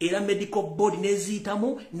era medical board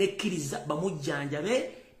neziyitamu nekkiriza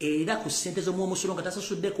bamujjanjabe era ku ssente z'omuw'omusolo nga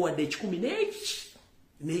tasasuddeko wadde 10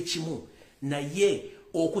 n'ekimu. Naye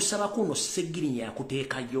okusaba kuno Seggirinya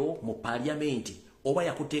yakuteekayo mu Parliament oba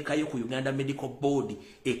yakuteekayo ku Uganda Medical Board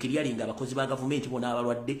ekiryalinga abakozi ba gavumenti bona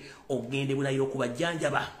abalwadde ogende bulayiro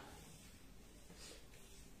kubajjanjaba.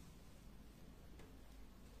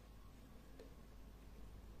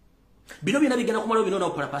 Bino byonna bigenda kumala bino na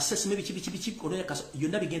opera passes biki onoya kaso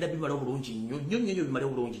yonna bigenda bimala obulungi nnyo bimala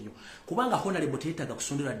obulungi nnyo kubanga Honorable teetaga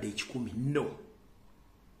kusondera dde 10 no.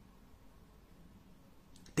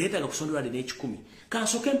 Teetaga kusondera dde 10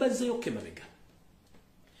 kansoke mbazeyo kemabega.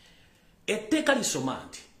 Etteeka lisoma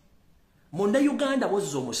nti munda Uganda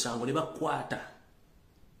wazza omusango ne bakwata.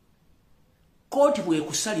 Kooti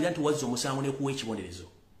bwekusalira nti wazza omusango ne kuwa ekibonerezo.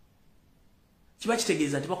 Kiba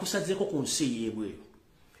kitegeeza nti bakusazeeko ku nsi y'ebweru.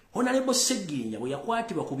 Honorable Seggirinya bwe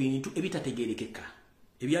yakwatibwa ku bintu ebitategeerekeka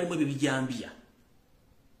ebyalimu ebyo bijambya.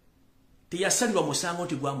 Teyasalirwa musango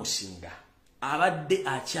nti gwamusinga. Abadde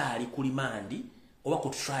akyali ku limandi oba ku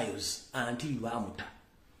trials anti baamuta.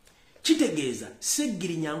 Kitegeeza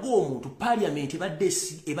Seggirinya ng'omuntu Parliament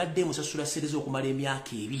ebadde musasula sserezo okumala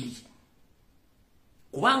emyaka 2.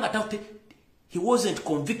 Kubanga he wasn't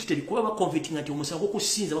convicted kuba baconvicting nti omusango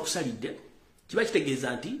kusinza bakusalidde. Kiba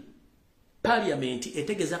kitegeeza nti Parliament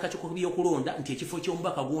etegeeza akakiiko by'okulonda nti ekifo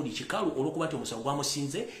ky'omubaka gundi kikalu olw'okuba nti omusango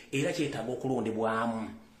gwamusinze era kyetaaga okulondebwamu.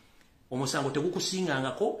 Omusango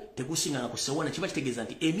tegukusingangako tegusinganga ku ssewana. Kiba kitegeeza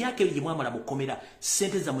nti emyaka 2 gye mwamala mu kkomera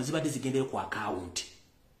ssente zammwe zibadde zigendeyo ku akawunti.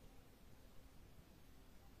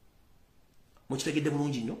 Mukitegedde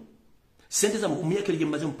bulungi nnyo. Sente za mu myaka 2 gye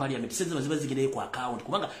mumaze mu Parliament sente zammwe zibadde zigendeyo ku akawunti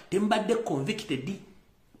kubanga tembadde convicted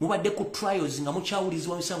mubadde ku trials nga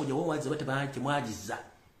mukyawulizibwa misango gye wawaze batebanti mwagiza.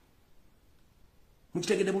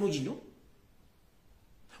 Mukitegedde bulungi nnyo.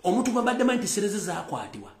 Omuntu mwabadde manti sereze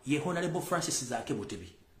zaakwatibwa ye Honorable Francis Zaake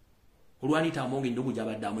Butebi. olwanita amonge ndugu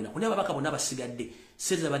gyabadde amwina kune ababaka bonna basigadde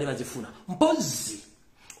sente zabadde bazifuna mpozi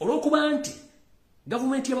olw'okuba nti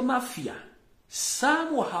gavumenti y'abamafia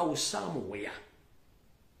somehow somewhere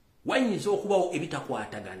wayinza okubawo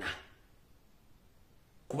ebitakwatagana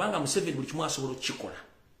kubanga Museveni buli kimu asobola okukikola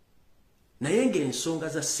naye ng'ensonga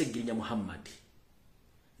za Sseggirinya Muhammad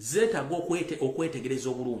zeetaaga okwetegereza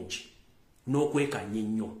obulungi n'okwekanya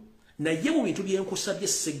ennyo naye mu bintu byenkusabye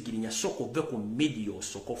Sseggirinya sooka ove ku midiya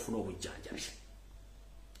osooka ofuna obujjanjabi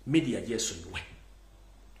midiya gyesonyiwe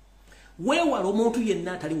weewala omuntu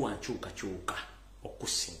yenna atali wankyukakyuka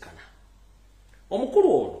okusinkana omukulu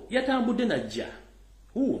ono yatambudde najja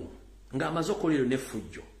ng'amaze okukolera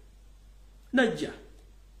n'effujjo najja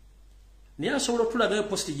naye asobola otulagayo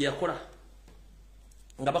positi gye yakola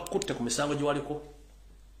nga bakutte ku misango gye waliko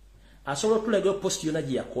asobola otulagayo positi yonna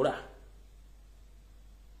gye yakola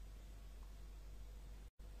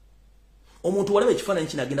omuntu walaba ekifaananyi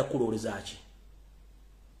kino agenda kukulowooleza ki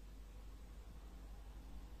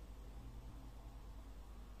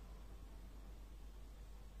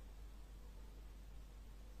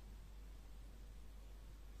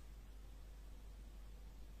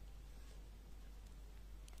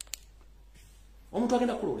omuntu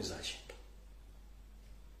agenda kukulowooleza ki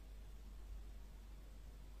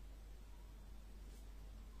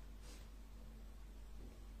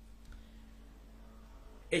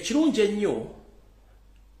ekirungi ennyo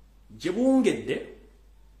gye buwungedde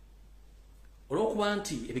olw'okuba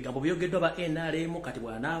nti ebigambo byogeddwa ba NRM kati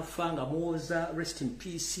bw'anaafa nga muwoza rest in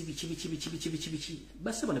peace biki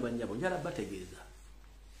basebo ne bannyabo njala bategeeza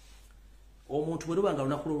omuntu bwe luba nga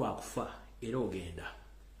lunaku lwakufa era ogenda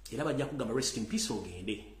era bajja kugamba rest in peace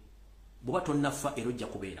ogende bw'oba tonnafa era ojja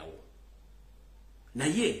kubeerawo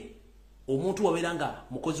naye omuntu wabeera nga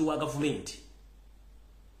mukozi wa gavumenti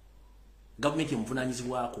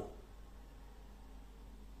emuvunaanyizibwako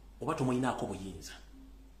oba tomuyinaako buyinza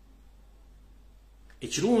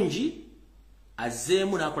ekirungi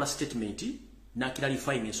azzeemu n'akola statement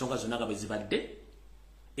n'akiralifying ensonga zonna nga bwe zibadde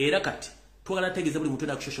era kati twagala ategeeza buli muntu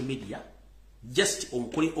ku social media just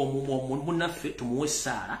munnaffe tumuwe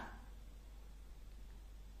essaala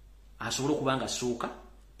asobole okuba nga assuuka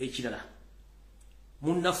ekirala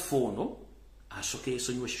munnaffe ono asooka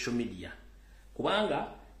esonyiwa social media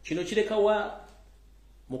kubanga kino kirekawa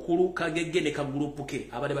mukulu Kagege ne kagurupu ke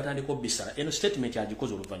abadde batandika obbisala eno statement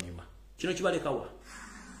agikoze oluvannyuma kino kibalekawa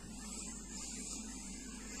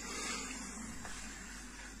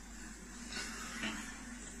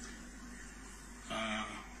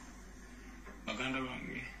baganda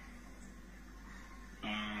bange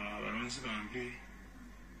abalonzi bange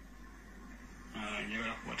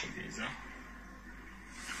njagala kubategeeza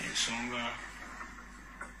ensonga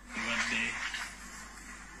ebadde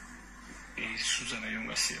esuza nayo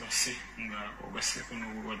nga sebase nga ogaseeko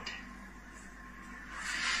n'obulwadde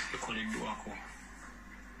ekoleddwako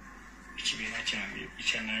ekibiina kyange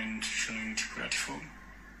ekya National Unity Platform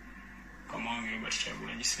Kamange Robert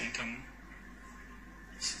Kyagulanyi Ssentamu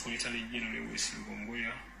Secretary General Ewaffe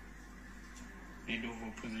Lumbuye Leader of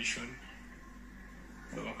Opposition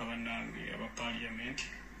babaka bannange aba Parliament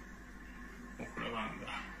okulaba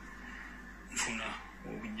nga nfuna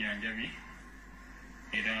obujjanjabi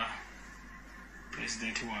era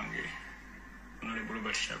President wange Honorable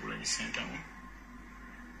Robert Kyagulanyi Ssentamu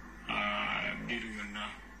biru yonna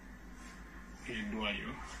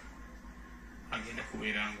eddwaliro agenda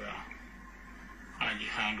kubeera nga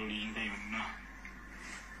agihandolinga yonna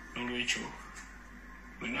n'olwekyo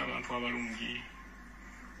mwenna abantu abalungi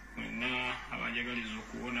mwenna abanjagaliza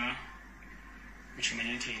okuwona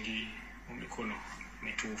mukimanye nti ndi mu mikono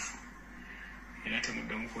mituufu era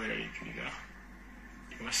temuddamu kweraliikirira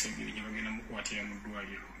Sseggirinya bagenda mukwatira mu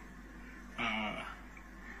ddwaliro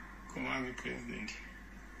Kamange President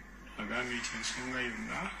agambye nti ensonga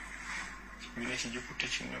yonna kibiina kijikutte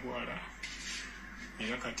kinnagwala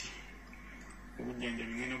era kati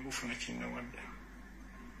obujjanjabi ngenda bufuna kinnawadda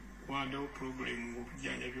waddewo puroguramu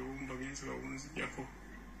ng'obujjanjabi obumu bagenzi babunzijjako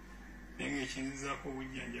naye ng'ekinzizaako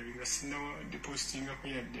obujjanjabi nga sinnawa depositingako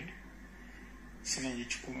yadde siringi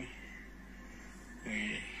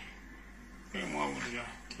 10 mwawulira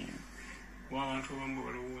nti w'abantu abamu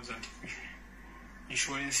balowooza nti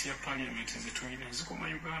insurance ya Parliament zetulina zikoma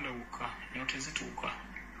Uganda wokka nayo tezituuka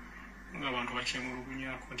ng'abantu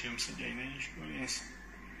bakyemulugunyaako nti omusajja alina insurance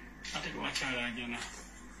ate lwakyalaajana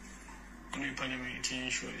ono Parliament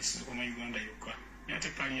insurance zikoma Uganda yokka naye ate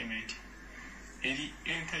Parliament eri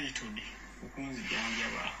entitled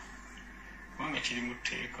okunzijanjaba kubanga kiri mu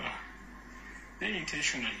tteeka naye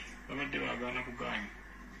intentionally babadde baagaana kugaanya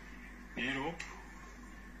naye Europe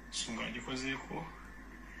nsonga agikozeeko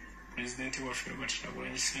President Ewaffe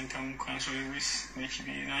Sentamu Council Lewis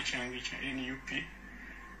n'ekibiina kyange kya NUP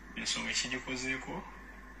ensonga ekigikozeeko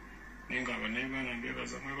naye nga bannayuganda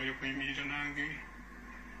mbebaza mwebale kuyimirira nange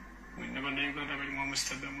mwenna bannayuganda balimu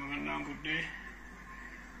amusitadamu abannambudde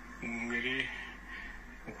mwongere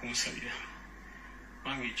okunsabira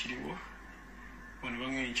kubanga ekiriwo wano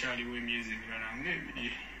bange nkyaliwo emyezi emirala ng'ebiri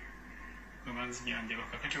nga banzijanjaba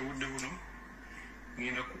kakati obudde buno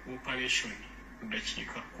ngenda ku operation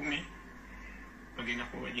dakiika 10 bagenda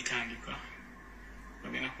kuba bagitandika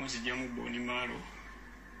bagenda kunzijjamu boni maalo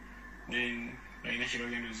then balina kye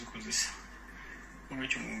bagenda ozikozesa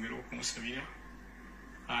olwekyo mwongera okunsabira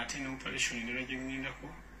ate ne operation endala gye ngendako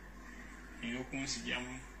erina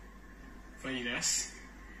okunzijjamu virus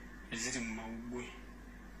eziri mu mawuggwe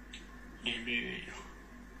embeera eyo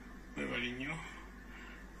mwebale nnyo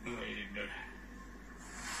mwebalire ddala.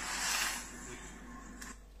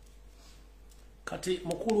 Kati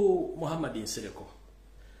mukulu Muhammad Nsereko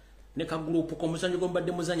ne ka group ko muzanyo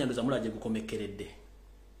gombadde muzanya ndoza mulaje gukomekeredde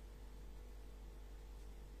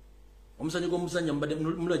omuzanyo gomuzanya mbadde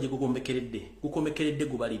mulaje gukomekeredde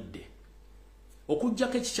gubalidde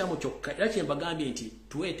okujjako ekikyamo kyokka era kye mbagambye nti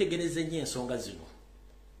twetegereze nnyo ensonga zino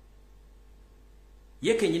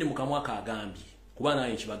yeke nyine mukamwa ka agambye kuba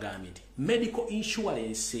naye kibagambye nti medical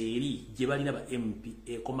insurance eri gye balina ba MP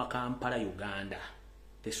ekoma Kampala Uganda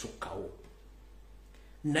tesukkawo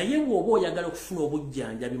naye bw'oba oyagala okufuna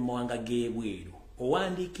obujjanjabi mu mawanga g'ebweru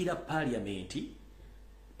owandiikira parliament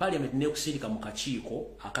nekusindika mu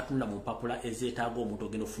kakiiko akatunula mu mpapula ezeetaaga omuntu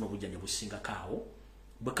ogenda okufuna obujjanjabi busingakaawo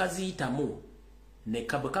bwe kaziyitamu ne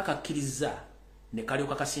bwe kakakkiriza ne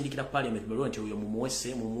kalyoka kasindikira parliament balwa nti oyo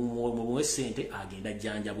mumuwe ssente agenda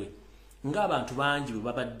ajjanjabwe ng'abantu bangi bwe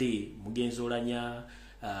babadde mugenzoolanya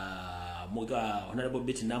honorable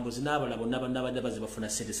Betty Nambozi n'abalala bonna bannabadde bazibafuna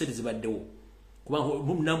ssente zibaddewo kuba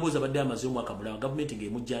Nambozi abadde amaze omwaka mulala gavumenti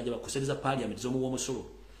ng'emujjanjaba kusereza parliament z'omuwa omusolo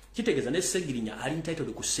kitegeeza ne Ssegirinya ali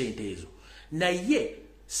entitled ku ssente ezo naye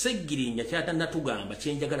Ssegirinya kyatanatugamba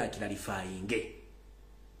kyenjagala kiralifayinge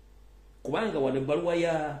kubanga wano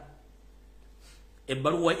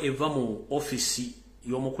ebbaluwa eva mu ofisi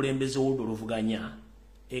y'omukulembeze w'oluvuganya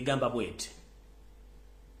egamba bweti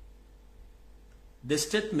the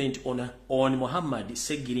statement on Muhammad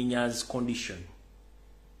Segirinya's condition.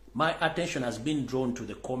 My attention has been drawn to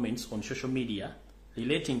the comments on social media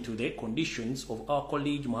relating to the conditions of our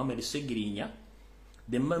colleague Muhammad Segirinya,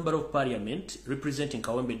 the Member of Parliament representing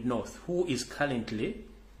Kawembe North, who is currently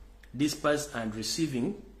dispersed and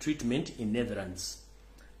receiving treatment in Netherlands.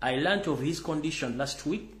 I learned of his condition last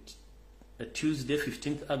week, Tuesday,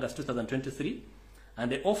 15th August 2023,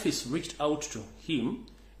 and the office reached out to him.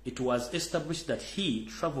 It was established that he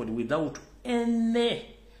traveled without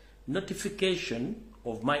any notification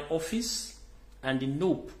of my office and the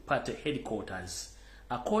NUP party headquarters.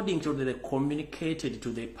 According to the communicated to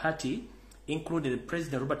the party, including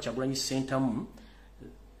President Robert Kyagulanyi Ssentamu,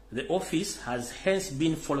 the office has hence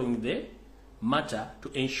been following the matter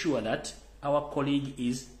to ensure that our colleague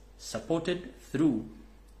is supported through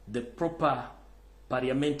the proper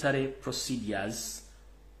parliamentary procedures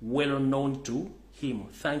well known to him.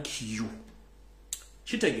 Thank you.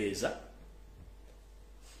 Kitegeeza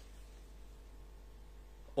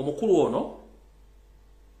omukulu ono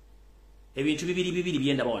ebintu bibiri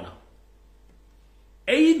byenda bawana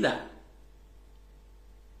either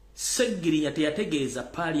Segirinya teyategeeza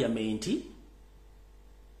parliamenti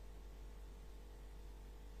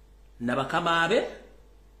na bakama abe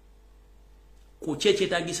ku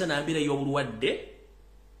kyetaagisa n'ambira y'obulwadde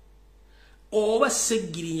oba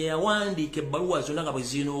Segirinya yawandiika ebbaluwa zonna nga bwe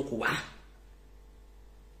zirina okuba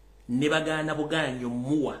ne bagaana bugaanyi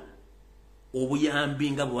omuwa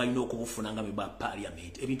obuyambi nga bwe balina okubufuna nga bwe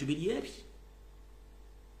parliament. Ebintu biri ebi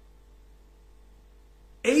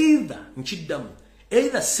either nkiddamu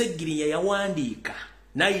either Segirinya yawandiika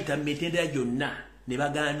n'ayita mu mitendera gyonna ne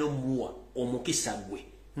bagaana omuwa omukisa gwe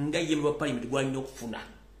nga ye mu parliament gwalina okufuna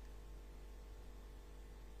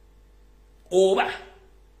oba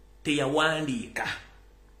teyawandiika.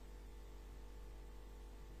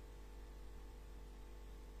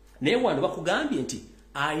 Naye wano bakugambye nti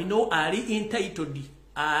ali entitled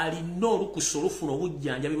alina olukusa olufuna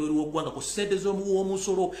obujjanjabi bw'eggwanga ku ssente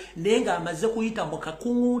z'omusolo naye ng'amaze kuyita mu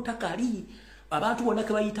kakunguuta kali abantu bonna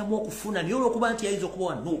ke bayitamu okufuna naye olw'okuba nti yayinza okuba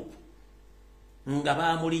wano nga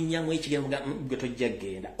baamulinnyamu ekigemu gwe tojja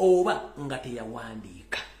kgenda oba nga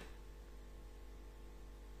teyawandiika.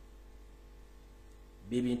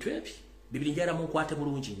 Bibintu ebi bibiri njala munkwate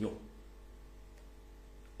bulungi nnyo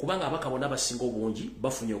kubanga abaka bonna abasinga obungi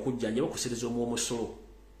bafunye okujjanja bakusereza omusolo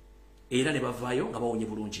era ne bavaayo nga bawonye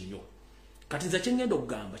bulungi nnyo. kati nze kye ngenda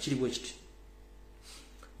okugamba kiri bwe kiti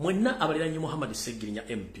mwenna abaliranye Muhammad Seggirinya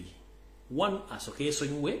MP one asooke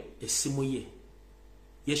yeesonyiwe essimu ye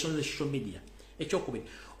yeesonyiwe social media ekyokubiri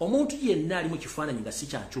omuntu yenna ali mu kifaananyi nga si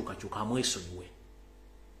kyankyukakyuka amwesonyiwe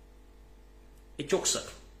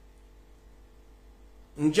ekyokusatu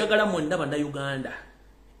njagala mwenna bannayuganda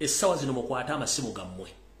essaawa zino mukwate amasimu gammwe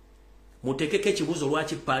mutekeko ekibuuzo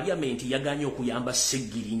lwaki paliamenti yaganye okuyamba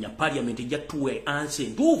Seggirinya paliamenti jatuwe anse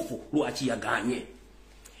ntuufu lwaki yaganye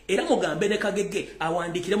era mugambe ne Kagege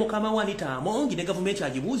awandiikire mukama wa Anita Amongi ne gavumenti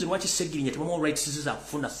agibuuze lwaki Seggirinya tebamuwa rights za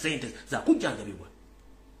kufuna sente za kujjanjabibwa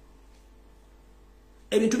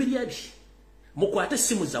ebintu biri ebi mukwate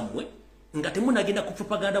essimu zammwe nga temunagenda ku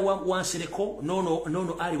propaganda wansereko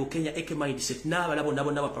nono ali mu Kenya eke mindset n'abalabo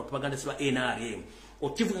nabo n'aba propaganda siba NRM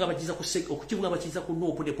okivuga bakiza ku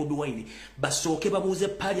no pode wine basooke babuuze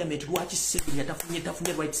parliament lwaki Seggirinya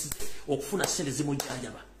tafunye rights okufuna sente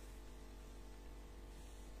zimujjanjaba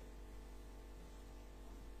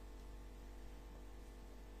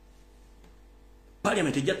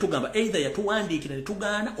parliament ejja tugamba either yatuwandiikira ne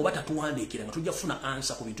tugaana oba tatuwandiikira nga tujja kufuna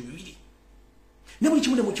answer ku bintu bibiri ne buli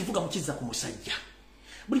kimu ne mukivuga mukiza ku musajja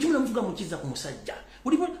buli kimu ne muvuga mukiza ku musajja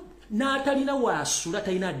buli n'atalina waasula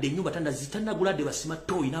talina adde ennyumba tannagulade basima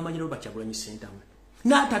toyi n'amanyira Robert Kyagulanyi Ssentamu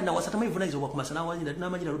n'atalina wasa tamayivunanyizibwa ku masa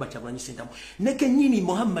n'amanyira Robert Kyagulanyi Ssentamu ne kennyini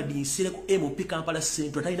Muhammad Nsireko MP Kampala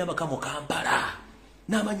Central talina maka mu Kampala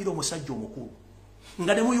n'amanyira omusajja omukulu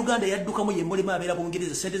nga ne mu Uganda yaddukamu ye mulema abeera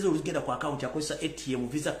Bungereza sente ze olugenda ku account akozesa ATM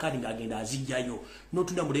visa card ng'agenda azijjayo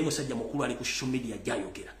n'otunda mulemu musajja mukulu ali ku social media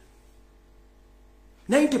gyayogera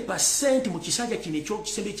 90% mu kisajja kino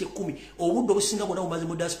eky'okisembe ky'ekkumi obudde obusinga bwonna bumaze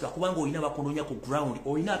mu diaspora kubanga olina abakunoonya ku ground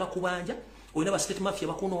olina abakubanja olina aba state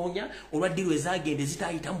mafia bakunoonya olwa ddiiro ezagenda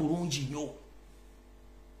ezitaayita bulungi nnyo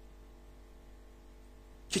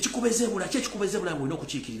kyekikubeza ebula nga olina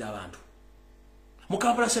okukiikirira abantu mu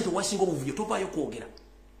Kampala Central wasinga obuvuyo tovaayo kwogera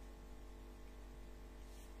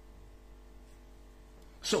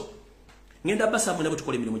so ngenda basamwe nabo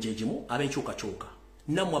tukola emirimu gyegimu ab'enkyukakyuka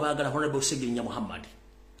nammwe abaagala Honorable Seggirinya Muhammad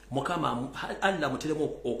mukama Allah muteremu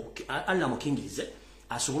Allah mukingirize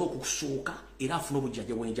asobole okukusuuka era afune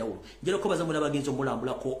obujjajja bw'enjawulo njera okubaza mwe n'abagenzi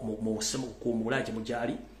omulambulako ku mulaje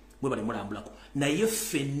mujali mwe bali mulambulako naye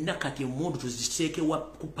ffenna kati emundu tuziteekewa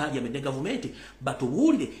ku parliament ne gavumenti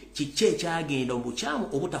batubuulire kiki ekyagenda mu bukyamu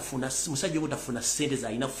obutafuna musajja obutafuna ssente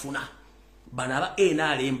z'alina kufuna bano aba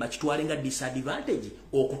NRM bakitwale nga disadvantage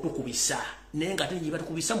okutukubisa naye nga ate gye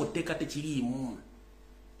batukubisa mu tteeka tekiriimu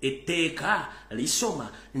etteeka lisoma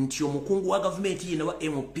nti omukungu wa gavumenti yena wa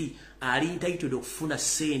MP ali entitled okufuna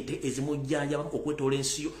ssente ezimujjanjaba okwetoola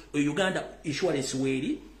ensi yo Uganda insurance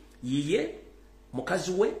weeri yiye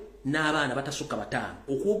mukazi we n'abaana batasukka bataano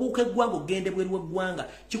okubuuka eggwanga ogende bweru w'eggwanga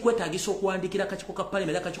kikwetaagisa okuwandiikira akakiko ka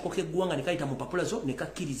parliament akakiko k'eggwanga ne kayita mu mpapula zo ne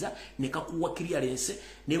kakkiriza ne kakuwa clearance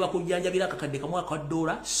ne bakujjanjabira akakadde kamu aka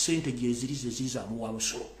 $, ssente gye zizaamu wa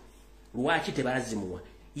busolo lwaki tebaazimuwa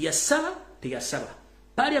yasaba teyasaba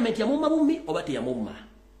parliament yamumma bummi oba teyamumma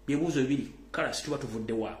byebuuzo bibiri kala situba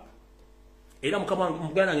tuvudde waabo era mukama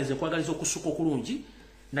muganda ngeze nkwagaliza okusuka okulungi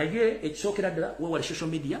naye ekisookera ddala weewale social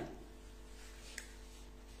media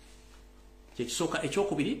kyekisooka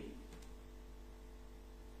ekyokubiri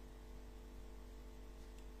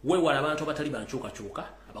weewala abantu abatali bankyukakyuka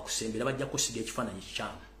abakusembera bajja kusiga ekifaananyi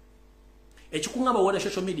kikyamu ekikuŋŋamba weewala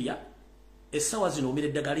social media essaawa zino omira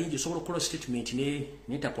eddagala lingi osobola okukola statement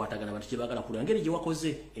netakwatagana abantu gye baagala kulira ngeri gye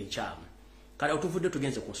wakoze ekyamu kale tuvudde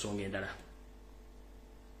tugenze ku nsonga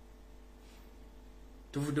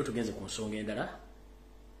endala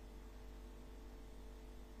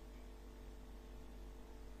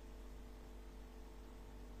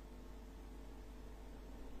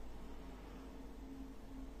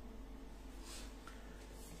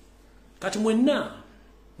kati mwenna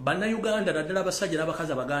bannayuganda naddala abasajja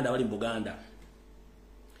n'abakazi abaganda abali mu Buganda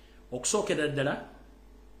okusookera ddala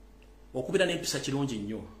okubeera n'empisa kirungi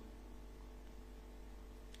nnyo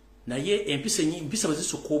naye empisa bwe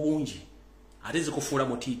zisukka obungi ate zikufuula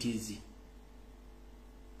mutiitiizi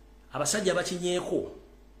abasajja abakinyeeko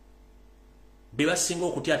be basinga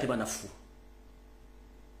okutya ate banafu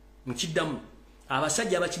nkiddamu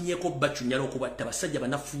abasajja abakinyeeko bacunyala okubatta basajja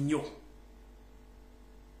banafu nnyo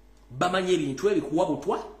bamanye ebintu ebikuwa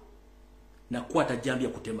butwa nakukwata jjambya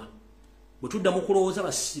kutema bwe tudda mu kulowooza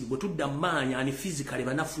basiru bwe tudda maanya ani physically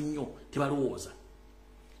banafu nnyo tebalowooza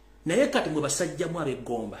naye kati mwe basajjamu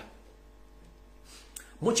ab'eggomba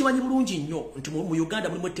mukimanyi bulungi nnyo nti mu Uganda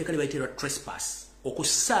mulimu etteeka libayitera trespass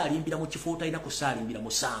okusaalimbira mu kifo otalina kusaalimbira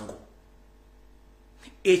musango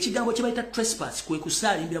ekigambo kye bayita trespass kwe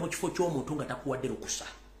kusaalimbira mu kifo ky'omuntu nga takuwadde lukusa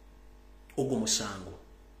ogwo musango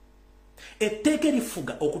Etteeka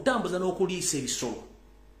erifuga okutambuza n'okuliisa ebisolo.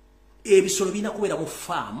 Ebisolo birina kubeera mu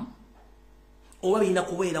farm oba birina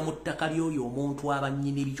kubeera mu ttaka ly'oyo omuntu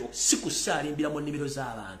abannyini byo, si kusaalimbira mu nnimiro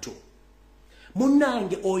z'abantu.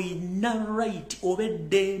 Munnange oyina right oba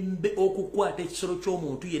eddembe okukwata ekisolo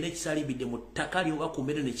ky'omuntu yenna ekisaalimbidde mu ttaka lyo oba ku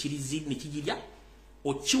mmere ne kigirya,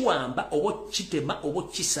 okiwamba oba okitema oba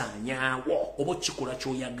okisaanyaawo oba okikola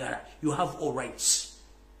ky'oyagala. You have all rights.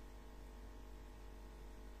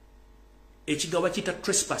 Ekigawa kita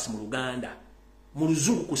trespass mu Luganda. Mu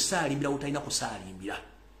Luzungu kusaalimbira utalina kusaalimbira.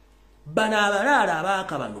 Bana abalaala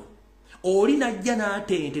abaaka bano oli najja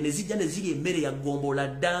n'ate ente ne zijja ne ziri emmere ya ggombola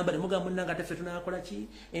ddamba ne mugamba munnanga teffe tunaakola ki?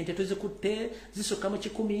 Ente tuzikutte zisukka mu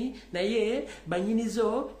 10 naye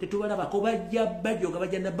bannyinizo tetubalabako bajja bajjoga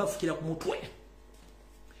bajja nabbafukira ku mutwe.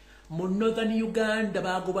 Mu Northern Uganda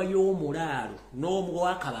bagobayo omulaalo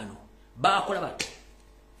n'omwaka bano baakola bato.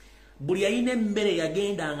 Buli ayina emmere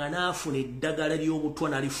yagendanga n'afuna eddagala ly'obutwa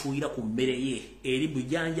n'alifuuyira ku mmere ye eri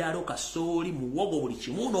bujanjaalo kasooli muwogo buli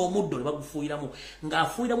kimu n'omuddo ne bagufuuyiramu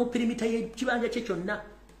ng'afuuyira mu pirimita y'ekibanja kye kyonna.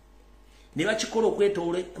 Ne bakikola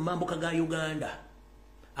okwetoola amambuka ga Uganda.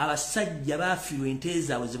 Abasajja baafiirwa ente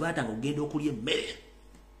zaabwe ze baatanga okugenda okulya emmere.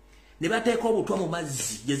 Ne bateeka obutwa mu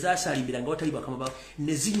mazzi gye zaasaalimbira nga watali bakama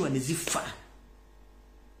ne zinywa ne zifa.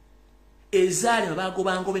 Ezaali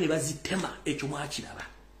bagobanga obe ne bazitema ekyo mwakiraba.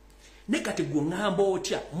 Nekati gwe ngamba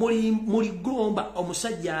otya muli gomba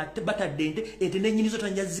omusajja batadde ente n'ennyinizo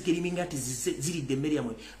tanja zikiriminga ati ziridde emmere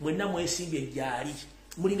yammwe mwenna mwesimbye egyali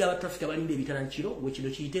mulinga abatrafika balinda ebitala nkiro gwe kino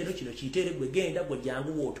kiyiteere gwe genda gwe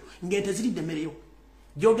jangu bw'otyo ng'ente ziridde emmere yo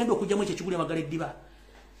gy'ogenda okugyamu ekyo kigula amagala eddiba.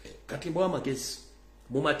 Kati mbwa amagezi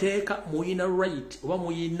mu mateeka muyina right oba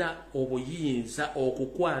muyina obuyinza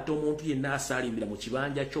okukwata omuntu yenna asaalimbira mu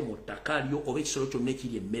kibanja kyo mu ttaka lyo oba ekisolo kyonna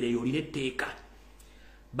ekiri emmere yo olina etteeka.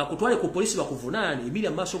 Bakutwale ku polisi bakuvunaane ebiri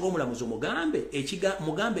amaaso g'omulamuzi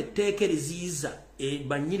mugambe etteeka eriziyiza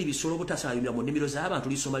bannyini bisolo obutasaalimbira mu nnimiro z'abantu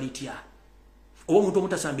lisoma litya oba omuntu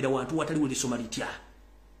omutasambira wantu wataliwo lisoma litya.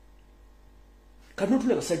 Kati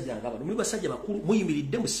notule basajja nga bano muli basajja bakulu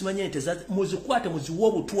muyimiridde musimanya ente muzikwate muziwa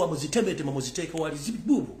obutuwa muzitemetema muziteeke wali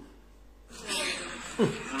zibubu.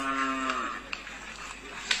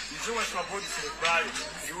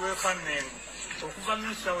 Okuva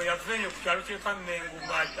minisita we yavenye ku kyalo ky'e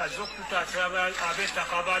Kamengo azze okutaasa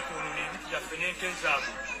ab'ettaka abaatoolona ebintu byaffe n'ente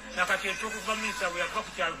zaabwe. Nakati ente okuva minisita we yava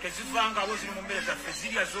ku kyalo tezivangabo ziri mu mbeere zaffe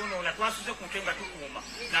zirya zoonoona twasuze ku nte nga tukuuma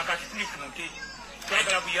nakati tuli ku nte.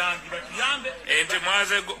 Twagala buyambi batuyambe. Ente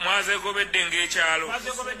mwazegobedde ng'ekyalo.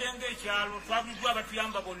 Mwazegobedde ng'ekyalo twabuddwa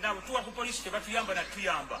batuyamba bonna abo tuwa ku polisi tebatuyamba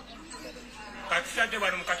natuyamba. Kati tutadde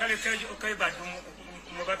wano mu katale k'ebaddu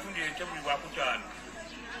mwe batundira ente buli lwakutaano.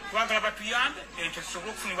 Twagala batuyambe ente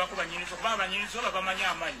zisobole okufunibwako bannyinizo kuba abannyinizo babamanyi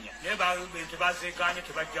amannya naye ente bazeegaanye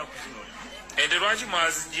tebajja kuzinona. Ente lwaki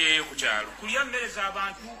mwaziggyeyo ku kyalo? Kulya mmere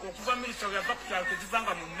z'abantu okuva minisita we yava ku kyalo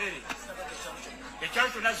tezivanga mu mmere. Ekyalo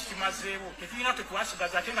kyonna zikimazeewo tetulina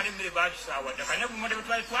tetwasigaza ate nga n'emmere bagisaawadde kane bumonde bwe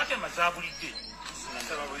twali twatema zaabulidde.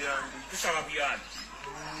 Tusaba buyambi.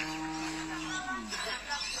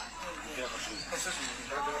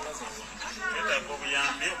 Yetaaga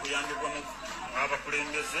okuyambibwa mu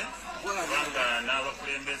abakulembeze kubanga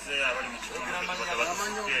n'abakulembeze abali mu kitundu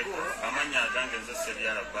amannya agange nze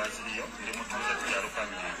Sebyala Baziriyo ndi mutuuze ku kyalo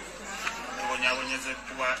Kamengo.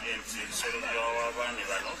 Tubonyaabonyezeddwa ebisolo by'abaami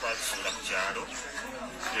bano bazisula ku kyalo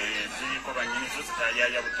ziriko bannyinizo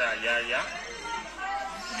zitaayaaya butaayaaya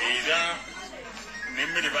era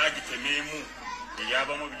n'emmere baagitemeemu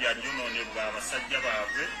ey'abamu byali yonoonebwa abasajja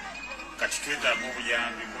baabwe. Kati twetaaga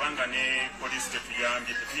obuyambi kubanga ne poliisi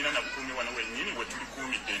tetuyambye tetulina na bukuumi wano wennyini we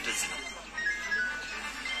tulikuumidde ente zino.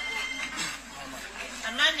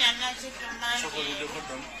 Amanya Nakitto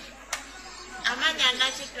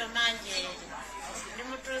manje ndi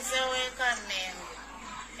mutuuze w'e Kamengo.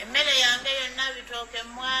 Emmere yange yonna bitooke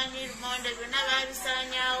emmwanyi lumonde byonna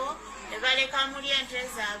baabisaanyaawo ne baleka mulya ente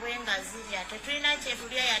zaabwe nga zirya. Tetulina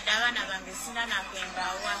kyetulya yadde abaana bange sina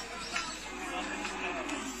nakwengawa.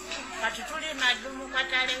 Kati tuli maddu mu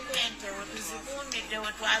katale k'ente we tuzikuumidde we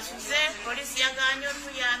twasuze polisi yagaanye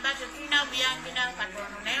otuyamba tetulina buyambi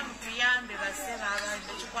n'akatono naye mutuyambe bassebe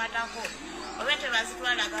abantu kikwatako oba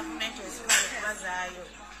tebazitwala gavumenti ezitwale kubazaayo.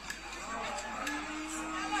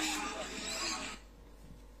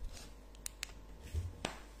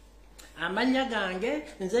 Amanya gange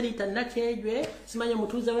nze lita Nakyejwe simanya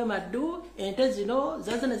mutuuze we maddu ente zino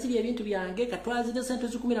zazana ziri ebintu byange katwazide sente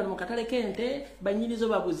 10 mu katale k'ente bannyinizo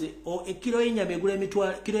babuze ekiro y'ennyama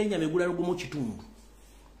egula lugumu kitundu.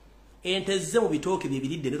 Ente ze mu bitooke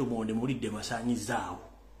byebiridde ne lumonde mulidde masaanyizaawo.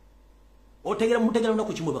 Mutegera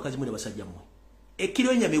nnako kimwe bakazi mwe basajja mmwe.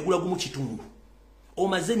 ekiro nyama egula gumu kitundu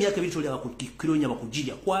omaze emyaka ebiri tolya ku kiro nyama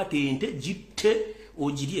kujirya kwate ente jitte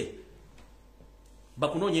ogirye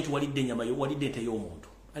bakunonye nti walidde nyama yo walidde ente y'omuntu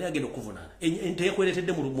ali agenda okuvunana ente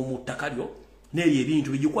yakweretedde mu ttaka lyo n'ebyo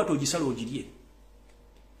ebintu bigikwata ogisala ogirye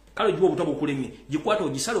kale jiwa obutabo kulemye gikwata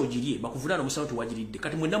ogisala ogirye bakuvunana omusalo tuwagiridde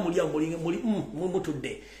kati mwenna mulya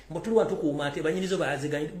mutudde mutuli watu kuuma ate banyirizo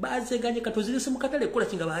bazeganye katozirese mu katale kola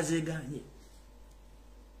kinga bazeganye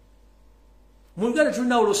mu Uganda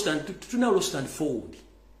tulina all stand forward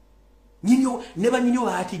nyinyo neba nyinyo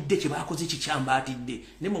batidde kye bakoze kikyamba atidde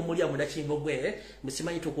ne mu mulya mudakingo gwe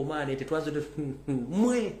musimanyi tukumane tetwazo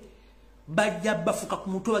mwe bajja bafuka ku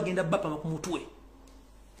mutwe bagenda bapa ku mutwe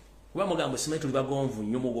kuba mugambo simanyi tuli bagonvu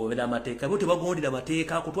nnyo mugobera amateeka bo tebagondera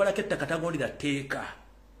amateeka kutwala ketta katagondera teeka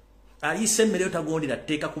alise mmere otagondera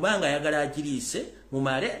teeka kubanga ayagala agiriise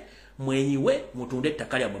mumale mwenyiwe mutunde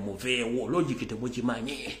ettaka lyabwe muveewo logic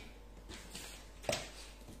temugimanye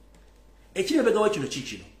ekirebegawo kino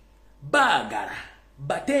kikino baagala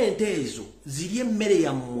batente ezo ziri emmere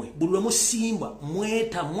yammwe buli lwe musimbwa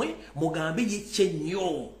mwetamwe mugambe yekye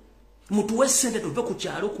nnyo mutuwe ssente tuve ku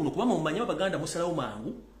kyalo kuno kuba mumanyi abaganda musalawo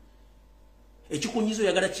mangu ekikunyizo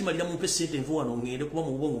yagala kimalira mumpe ssente nvu wano ngende kuba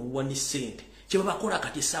mu bwongo buwani ssente kye babakola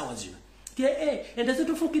kati essaawa zino ente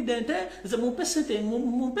zitufukidde ente ze mumpe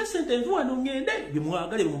ssente nvu wano ngende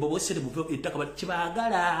bimwagale mumbawe ssente muve ettaka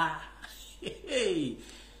kibaagala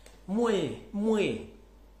mwe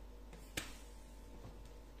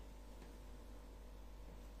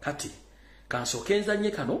kati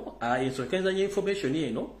kansokenzanye kano ensokenzanye information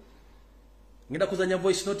eno ngenda kuzanya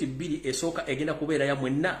voice note 2 esooka egenda kubeera ya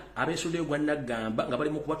mwenna abesudde gwa nagamba nga bali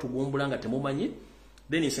mu kuba tugumbula nga temumanyi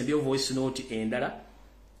then nsembyo voice note endala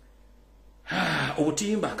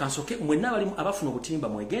obutimba kansoke mwenna bali abafuna obutimba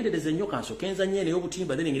mwegendereze nnyo kansokenzanye eno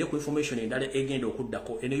y'obutimba then ngire ku information endala egenda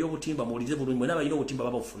okuddako eno y'obutimba mulize bulungi mwenna balina obutimba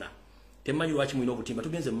babafuna temanyi lwaki mulina obutimba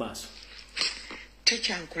tugenze mu maaso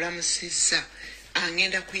tekyankulamusizza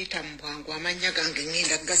angenda kuyita mu bwangu amanya gange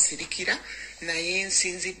ngenda gasirikira naye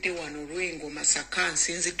nsinzidde wano Lwengo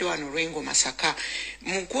Masaka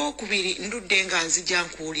mugwokubiri ndudde nga nzija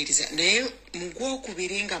nkuwuliriza naye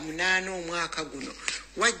mugwokubiri nga 8 omwaka guno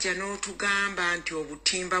wajja n'otugamba nti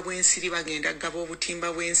obutimba bw'ensiri bagenda gaba obutimba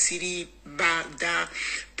bw'ensiri bada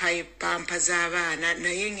pampa z'abaana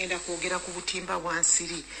naye ngenda kwogera ku butimba bwa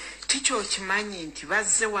nsiri tikyo kimanyi nti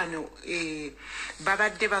bazze wano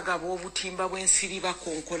babadde bagaba obutimba bw'ensiri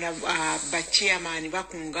bakonkona bachairman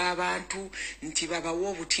bakunga abantu nti babawa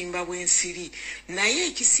obutimba bw'ensiri naye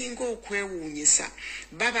ekisinga okwewuunyisa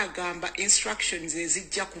babagamba instructions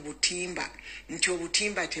ezijja ku butimba nti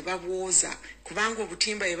obutimba tebabwoza kubanga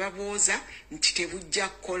obutimba ebabwoza nti tebujja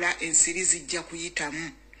kukola ensiri zijja kuyitamu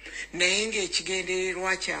naye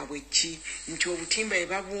ng'ekigendererwa kyabwe ki nti obutimba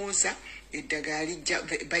ebabwoza eddagala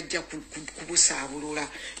bajja kubusaabulula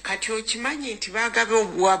kati okimanyi nti baagabe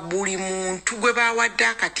obwa buli muntu gwe bawadde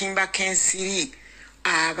akatimba k'ensiri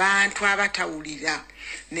abantu abatawulira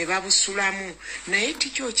ne babusulamu naye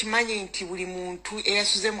tikyo okimanyi nti buli muntu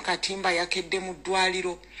eyasuze mu katimba yakedde mu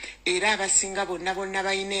ddwaliro era abasinga bonna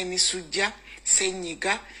balina emisujja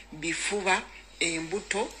ssenyiga bifuba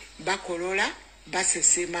embuto bakolola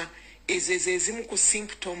basesema ezimu ku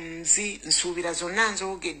symptoms nsuubira zonna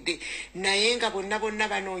nzoogedde naye nga bonna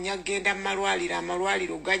banoonya kugenda mu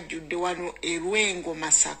amalwaliro gajjudde wano e Lwengo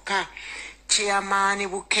Masaka chairman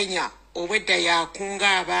Bukenya obwedda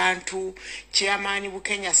yakunga abantu chairman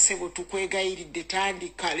Bukenya ssebo tukwegayiridde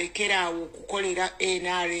tandika lekeraawo okukolera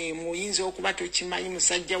NRM oyinza okuba tokimanyi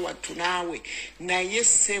musajja wattu naawe naye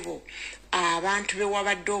ssebo abantu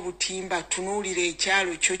bewabadde obutimba tunuulira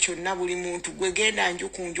ekyalo kyo kyonna buli muntu gwe genda nju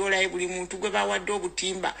ku njolaye buli muntu gwe bawadde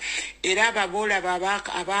obutimba era ababoola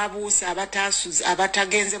ababuuse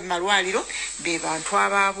abatagenze mu malwaliro be bantu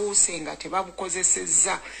ababuuse nga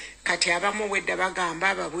tebabukozesezza kati abamu wedda bagamba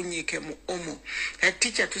ababunyiike mu omo kati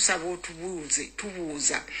kyatusaba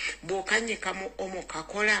tubuuza bw'okanyika mu omo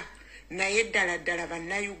kakola naye ddala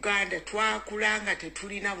bannayuganda twakula nga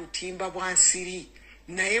tetulina butimba bwa nsiri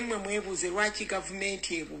naye mmwe mwebuuze lwaki gavumenti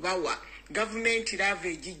ebubawa gavumenti lava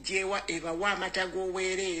egijjeewa ebawa amata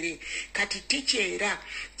g'obwereere kati tikyera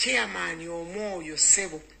chairman omwoyo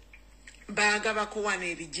ssebo baagabako wano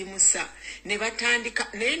ebijimusa ne batandika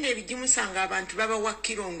naye n'ebijimusa ng'abantu babawa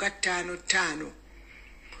kiro nga 5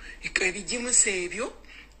 ebijimusa ebyo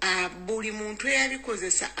buli muntu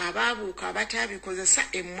eyabikozesa abaabuuka abatabikozesa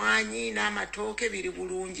emmwanyi n'amatooke biri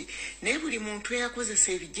bulungi naye buli muntu eyakozesa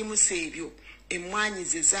ebijimusa ebyo emmwanyi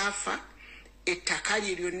ze zaafa ettaka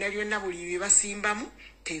lye lyonna buli bye basimbamu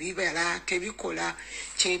tebibala tebikola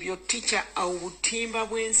kyebyo teacher obutimba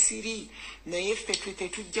bw'ensiri naye ffe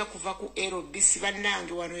tetujja kuva ku NABC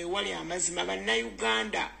bannange wano ewali amazima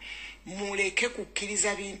bannayuganda muleke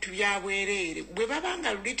kukkiriza bintu bya bwereere bwe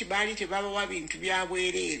babanga luliti baali tebabawa bintu bya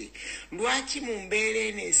bwereere lwaki mu mbeera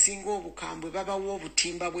eno esinga obukambwe babawa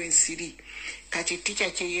obutimba bw'ensiri kati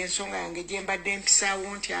teacher kye yensonga yange gye mbadde mpisaawo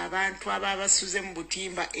nti abantu ababasuze mu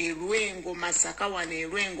butimba Lwengo Masaka wane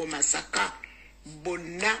Lwengo Masaka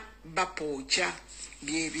bonna bapooca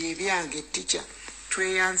byebye byange teacher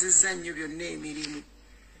tweyanziza nnyo byonna emirimu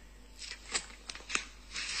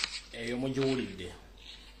eyo mugiwulidde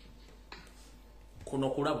kuno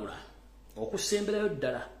kulabula okusemberayo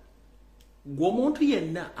ddala gwe omuntu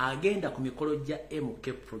yenna agenda ku mikolo gya MK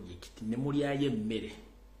project ne mulyayo emmere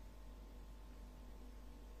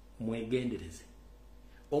mwegendereze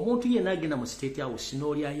omuntu yenna agenda mu state house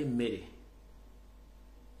n'olyayo emmere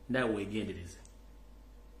nawe weegendereze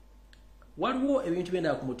waliwo ebintu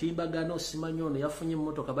byenda ku mutimbagano simanyi ono yafunye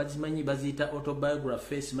emmotoka bazimanyi baziyita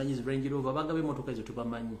autobiography simanyi Range Rover bagabe emmotoka ezo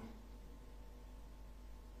tubamanyi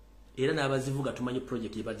era n'abazivuga tumanyi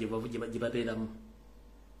project gye babeeramu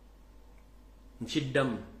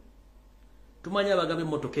nkiddamu tumanyi abagaba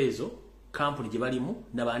emmotoka ezo kampuni gye balimu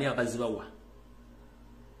nabaani abazibawa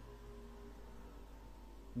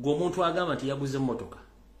gwe omuntu agamba nti yaguze emmotoka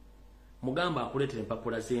mugamba akuleetera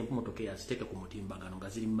empapula z'emmotoka yaziteeke ku mutimbagano nga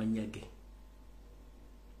ziri mu mannya ge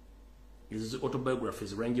ezo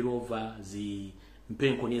autobiographies Range Rover zi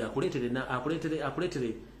mpenkonira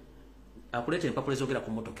akuleetere empapula ezogera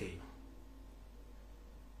ku mmotoka eyo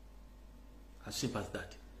as simple as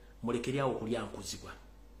that mulekeryawo okulya nkuzibwa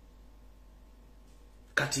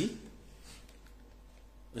kati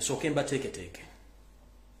nsooke mbateeketeeke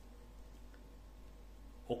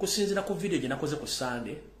okusinziira ku video gye nakoze ku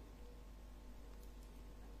Sunday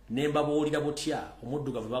ne mbabuulira butya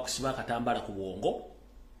omuddugavu bakusiba akatambala ku bwongo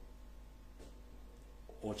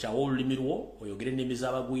okyawo olulimi lwo oyogere ennimi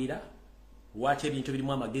z'abagwira lwaki ebintu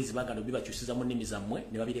birimu amagezi bagano bibakyusiza mu nnimi zammwe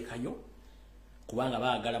ne babirekanyo kubanga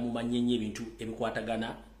baagala mumanye ebintu ebikwatagana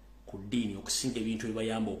ku ddiini okusinga ebintu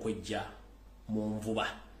ebibayamba okwejja mu nvuba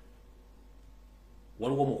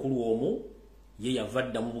waliwo omukulu omu ye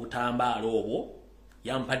yavadda mu butambaala obwo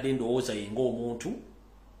yampadde endowooza ye ng'omuntu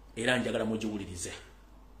era njagala mugiwulirize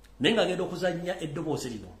naye nga agenda okuzannya eddoboozi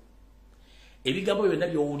lino ebigambo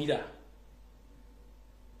byonna by'owulira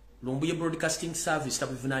Lumbuye Broadcasting Service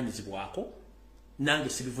tabivunaanyizibwako nange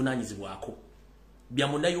sibivunaanyizibwako bya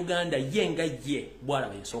munnayuganda ye nga ye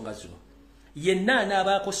bwalaba ensonga zino yenna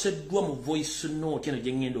anaabakoseddwa mu voice note eno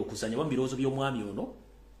gye ŋŋenda okuzannya oba mu birowoozo by'omwami ono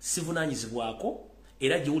sivunaanyizibwako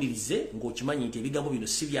era giwulirize ng'okimanyi nti ebigambo bino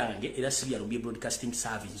si byange era si bya Lumbuye Broadcasting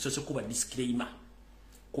Service nsoose kuba disclaimer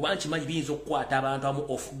kuba nkimanyi biyinza okukwata abantu amu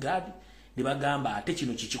off guard ne bagamba ate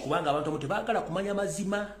kino kiki kubanga abantu amu tebaagala kumanya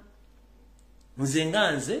mazima nze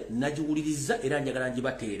nga nze nagiwuliriza era njagala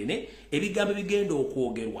ngibateerene ebigambo bigenda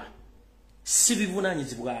okwogerwa si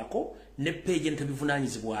bivunaanyizibwako ne page eno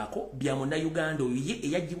tebivunaanyizibwako bya munnayuganda oyo ye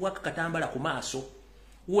eyagibwako akatambala ku maaso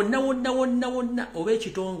wonna oba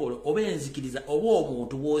ekitongole oba enzikiriza oba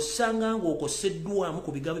omuntu bw'osanga ng'okoseddwamu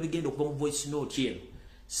ku bigambo bigenda okuva mu voice note eno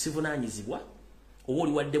sivunaanyizibwa oba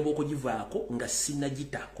oli waddemu okugivaako nga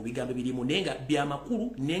sinnagita ku bigambo birimu naye nga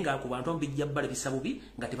byamakulu naye nga ku bantu amu bijja bbala bisa bubi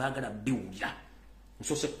nga tebaagala biwulira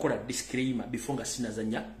nsoose kukola disclaimer before nga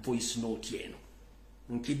sinazanya voice note eno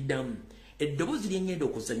nkiddamu eddoboozi lye ŋŋenda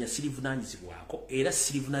okuzanya sirivunaanyizibwako era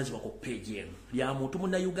sirivunaanyizibwako page eno lya muntu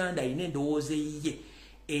munnayuganda alina endowooza eyiye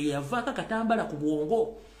eyavaako akatambala ku bwongo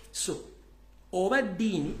so oba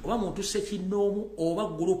ddiini oba muntu sekinnoomu oba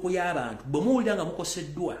gurupu y'abantu bwe muwulira nga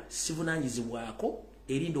mukoseddwa sivunaanyizibwako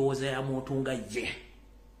eri ndowooza ya muntu nga ye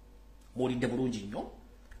muwulidde bulungi nnyo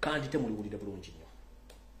kandi temuliwulidde bulungi nnyo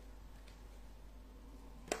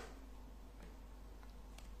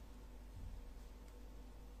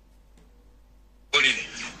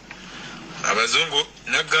abazungu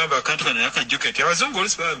nagamba akantu kano yakajjuka nti abazungu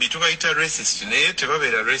olusi bambi tubayita racist naye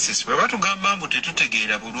tebabeera racist bwe batugamba mbu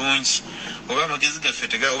tetutegeera bulungi oba amagezi gaffe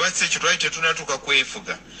oba si ekyo twali tetunatuuka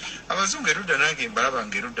kwefuga abazungu erudda nange mbalaba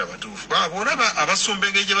nga erudda batuufu bwolaba abasumba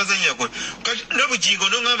engeri gye bazanyako kati n'obugingo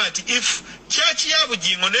noŋŋamba nti if kyaki ya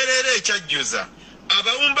bugingo nereera ekyajjuza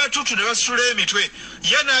abawumba tutu ne basitula emitwe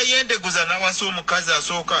ye n'ayendeguza n'awasa omukazi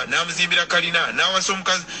asooka n'amuzimbira kalina n'awasa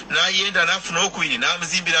omukazi n'ayenda n'afuna okubiri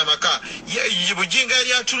n'amuzimbira amaka bugingo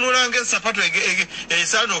yali atunula ng'ensapatu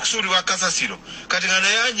esaana okusuulibwa kasasiro kati nga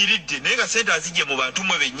naye anyiridde naye nga sente azijje mu bantu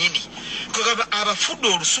mwe bennyini kwegamba abafudde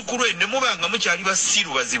olusuku lwe ne mubanga mukyali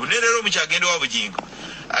basiru bazibu ne leero mukyagenda wa bugingo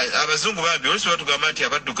abazungu bambi olusi batugamba nti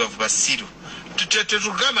abaddugavu basiru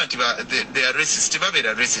tetugamba nti they are racist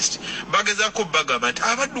babeera racist bagezaako bagamba nti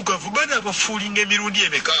abaddugavu bana abafuulinga emirundi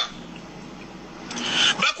emeka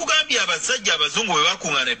bakugambye abasajja abazungu bwe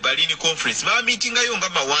bakuŋŋaana Berlin conference baamiitingayo nga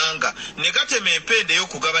mawanga ne gatema empende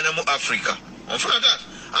y'okugabana mu Africa onfuna taata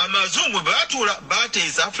amazungu batuula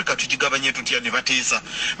bateesa Africa tugigabanye tutya ne bateesa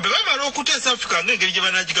bwe bamala okuteesa Africa ng'engeri gye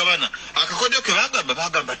banagigabana akakodyo ke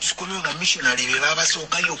bagamba tusikomyo nga missionary be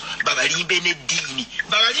babasookayo babalimbe n'eddiini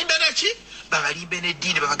babalimbe naki babalimbe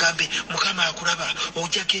n'eddiini babagambe mukama akulaba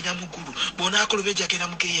ojja genda mu ggulu bw'onaakola ojja genda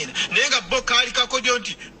mu geyeena naye nga bo kaali kakodyo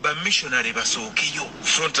nti bamissionary basookeyo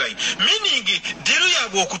frontline meaning diru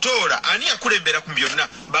yaabwe okutoola ani yakulembera ku byonna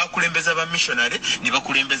bakulembeza bamissionary ne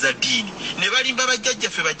bakulembeza ddiini ne balimba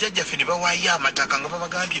bajjajjaffe ne bawaayo amataka nga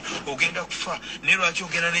babagambye ogenda kufa ne lwaki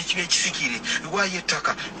ogenda n'ekiba ekisikire lwayo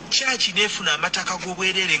ettaka kyaki neefuna amataka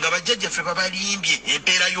g'obwereere nga bajjajjaffe babalimbye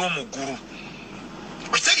empeera y'omuggulu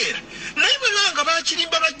okitegeera naye bwe banga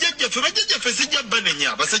bakirimba bajjajjaffe sijja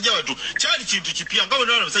banenya basajja batu kyali kintu kipya nga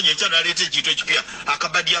bonna omusajja ekya n'aleeta ekintu ekipya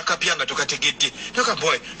akabadi akapya nga tokategedde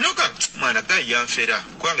noka mwana gayi yanfera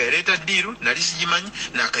kubanga yaleeta ddiiru nali sigimanyi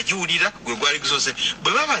n'akagiwulira gwe gwali gusose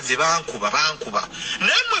bwe babanze bankuba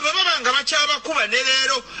naye mmwe bwe babanga bakyabakuba ne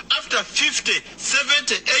leero after 50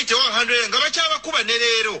 70 80 or 100 nga bakyabakuba ne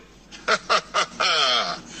leero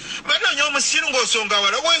banoonya omusiru ng'osonga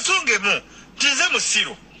wala wensongemu tize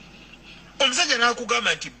musiru omusajja n'akugamba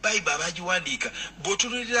nti Bible abagiwandiika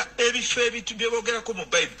bw'otunulira ebifo ebitu bye boogerako mu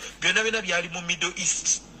Bible byonna byali mu Middle East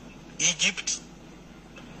Egypt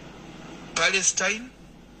Palestine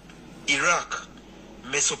Iraq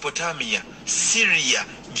Mesopotamia Syria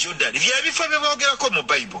Jordan byebifo bye boogerako mu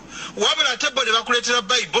Bible wabula ate bo ne bakuleetera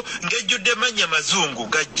Bible ng'ejjudde mannya mazungu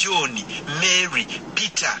ga John Mary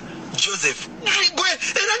Peter Joseph gwe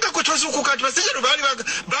era nga kwe twazuukuka nti basajja baali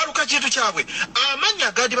baaluka kintu kyabwe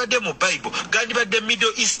amannya gandibadde mu Bible gandibadde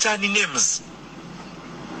Middle Eastern names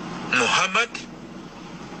Muhammad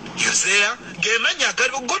Yoseri gemanya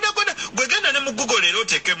gonna gwe genda ne mu Google era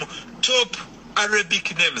oteekemu top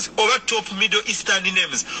Arabic names oba top Middle Eastern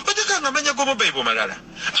names otekanga amanya go mu Bible malala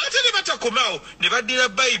ate ne batakomaawo ne baddira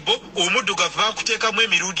Bible omuddugavu baakuteekamu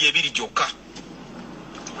emirundi ebiri gyokka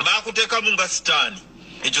baakuteekamu nga sitaani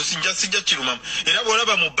ekyo sijja kirumamu era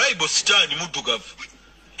bw'olaba mu Bible sitaani muddugavu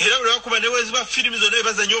era bwe bakuba ne weziba firimu zonna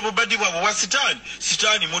ebazanya obubadi bwabwe bwa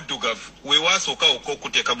sitaani muddugavu we wasooka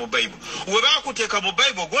okuteeka mu Bible we baakuteeka mu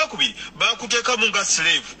Bible gwakubiri baakuteekamu nga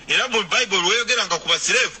slave era mu Bible lweyogeranga ku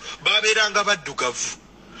baslave baabeeranga baddugavu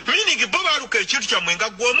meaning bo baaluka ekintu kyammwe nga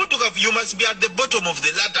gwe omuddugavu you must be at the bottom of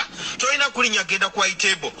the ladder tolina kulinnya genda ku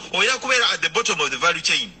table olina kubeera at the bottom of the value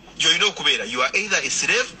chain gy'olina okubeera you are either a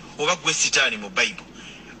slave oba gwe sitaani mu Bible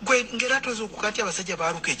gwe ngera tozuukukati abasajja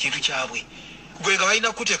baaluka ekintu kyabwe gwe nga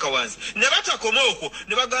balina kuteeka wansi ne batakoma okwo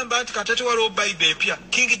ne bagamba nti katate waliwo Bible empya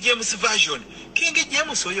King James version King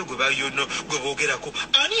James oyo gwe boogerako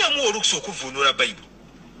ani yamuwa olukusa okuvuunula Bible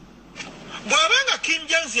bw'abanga King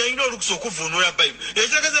James yalina olukusa okuvuunula Bible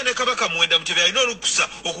ekitegeeza ne kabaka Muwenda Mutebi yalina olukusa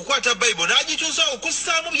okukwata Bible n'agituusa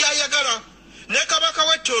okussaamu by'ayagala ne kabaka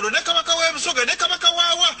w'Ettoolo ne kabaka w'Ebusoga ne kabaka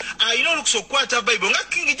waawa alina olukusa okukwata Bible nga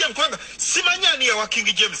King James kubanga simanyi ani yawa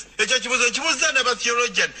King James ekyo kibuuzo nkibuuza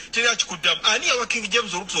n'abatheologian teri akikuddamu ani yawa King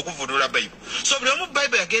James olukusa okuvuunula Bible so buli omu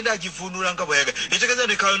Bible yagenda agivuunula nga bw'ayagala ekitegeeza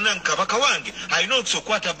ne kabaka wange alina olukusa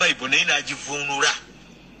okukwata Bible naye n'agivuunula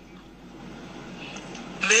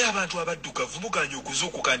naye abantu abaddugavu muganya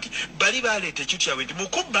okuzuukuka nti bali baleeta ekintu kyabwe nti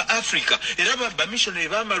mukubba Africa era bamissionary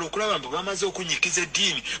baamala okulaba mbu bamaze okunyikiza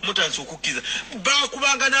eddiini mutandise okukkiriza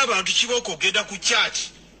baakubanga n'abantu kibooko ogenda ku church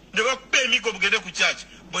ne bakuba emigo mugende ku church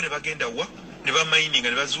bo ne bagenda wa ne bamayininga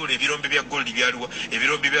ne bazuula ebirombe bya gold byaliwa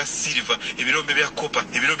ebirombe bya silver ebirombe bya copper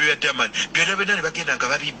ebirombe bya diamond byonna ne bagenda nga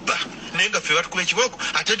babibba naye nga ffe batukuba ekibooko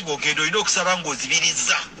ate tibwogenda olina okusaba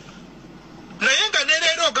ng'ozibiriza naye nga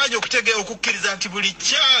neleero oganya okutegeera okukkiriza nti buli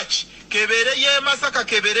church kebeereye Masaka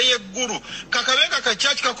kebeereye eggulu kakabenga ka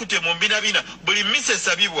church kakute mu mbinabina buli misa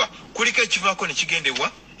esabibwa kuliko ekivaako ne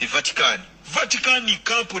kigendewa Vatican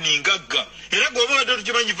company ngagga era gwoba obadde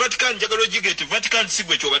tukimanyi Vatican njagala ogigete Vatican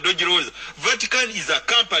sigwe kyobadde ogirowooza Vatican is a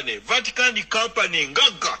company Vatican company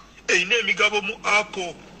ngagga erina emigabo mu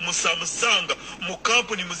Apple mu Samsung mu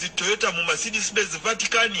company mu Toyota mu Mercedes Benz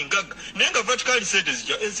Vatican ngagga naye nga Vatican sente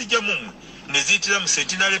ezijja mumwe neziyitira mu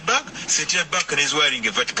Centenary Bank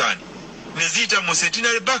nezwalinga Vatican neziyita mu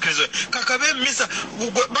Centenary Bank kakabe emisa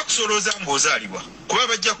bakusolooza ng'ozaalibwa kuba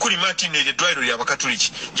bajja kuli Martin eddwaliro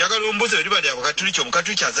ly'Abakatuliki njagala ombuuza bwe liba ly'Abakatuliki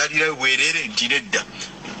omukatuliki azaalirayo bwereere nti nedda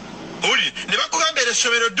owulire ne bakugamba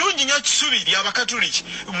essomero ddungi nnyo kisubi ly'Abakatuliki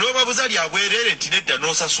n'obabuza lya bwereere nti nedda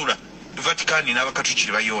n'osasula Vatican n'Abakatuliki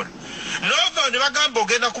ne bayoona nova ne bagamba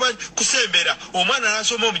ogenda kuba kusembera omwana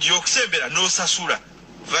nasoma omugiyo okusembera n'osasula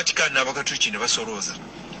Vatican n'abakatuliki ne basolooza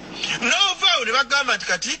nova ne bagamba nti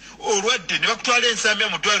kati olwadde ne bakutwala ensambya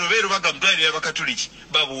mu ddwaliro beero baga mu ddwaliro y'abakatuliki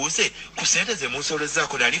babuuze ku ssente ze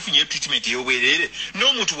munsolozaako nalifunye treatment ey'obwereere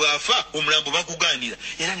n'omuntu bw'afa omulambo bakugaanira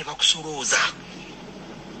era ne bakusolooza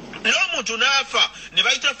n'omuntu n'afa ne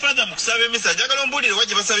bayita father mu kusaba emisa njagala ombuulire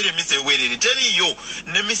wajje basabira emisa ey'obwereere teriiyo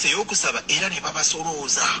n'emisa ey'okusaba era ne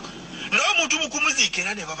babasolooza n'omuntu mukumuziika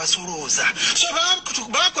era ne babasolooza so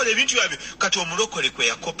bakola ebintu byabyo kati omulokole kwe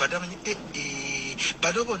yakopa tamanyi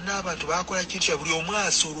bano bonna abantu bakola kintu kya buli omu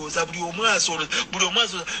asolooza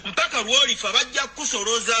mpaka lwolifa bajja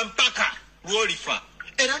kukusolooza mpaka lwolifa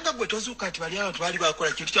era nga gwe tozuuka nti bali abantu baali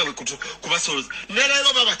bakola kintu kyabwe kubasolooza ne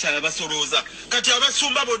leero babakyala basolooza kati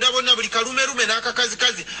abasumba bonna bonna buli kalumerume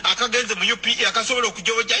n'akakazikazi akagenze mu UPE akasobola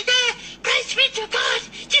okujobojja praise be to God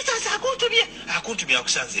Jesus akuntumye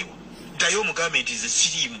akusanzeewo ddayo omugambe nti ze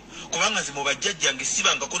siriimu kubanga nze mu bajjajjange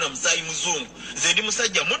sibangako na musaayi muzungu nze ndi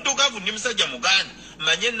musajja muddugavu ndi musajja muganda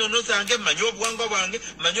manye ennono zange manye obuwangwa bwange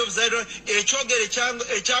manye obuzairwa ekyogere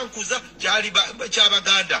ekyankuza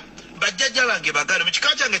kyabaganda bajjajja bange baganda mu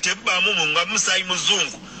kika kyange tebubaamu nga musaayi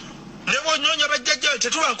muzungu ne bw'onnoonya bajjajja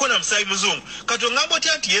tetubanko na musaayi muzungu kati ongamba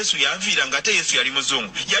otya nti yesu yanviira ng'ate yesu yali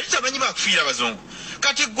muzungu yali tamanyi bakufiira bazungu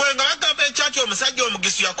kati gwe nga bagamba ekyati omusajja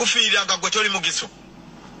omugisu yakufiirira nga gwe toli mugisu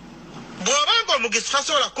bw'obanga omugisu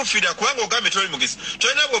tasobola kufiira kubanga ogambe toli mugisu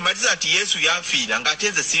tolina bw'omaliza nti yesu yanfiira ng'ate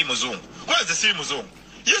nze siri muzungu kuba nze siri muzungu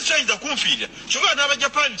yesu tayinza kunfiirira kyokka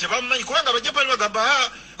n'abajapaani tebamumanyi kubanga abajapaani bagamba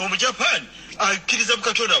omujapaani akkiriza mu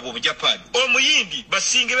katonda bwe omujapaani omuyindi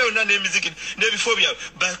basinge be yonna n'emiziki n'ebifo byabwe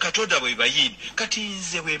bakatonda bwe bayindi kati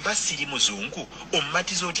nze bwe mba siri muzungu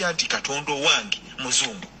omumatiza otya nti katonda owange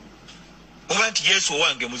muzungu oba nti yesu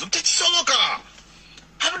owange muzungu tekisoboka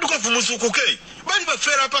abadukavu musukuke bali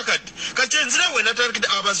bafeera pakati kati enzira we natandikidde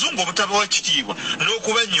abazungu obutabawa kitiibwa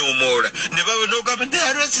n'okubanyoomoola ne baba n'ogamba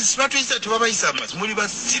ndearesi batuyisa tebabayisa amazzi muli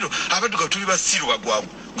basiru abadukavu tuli basiru bagwamu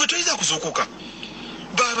gwe toyinza kuzuukuka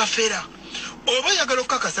babafeera oba oyagala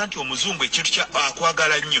okukakasa nti omuzungu ekintu kya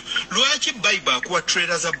akwagala nnyo lwaki bayibuli akuwa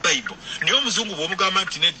trailer za bayibuli naye omuzungu bw'omugamba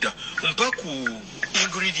nti nedda mpa ku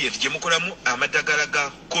ingredient gye mukolamu amadagala ga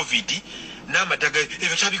covid n'amadagala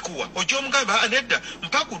ebyo tabikuwa ojja omugamba nedda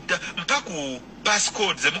mpa ku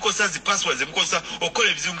passcode zemukosa zi password zemukosa okukola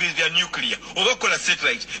ebizungirizi bya nuclear oba okukola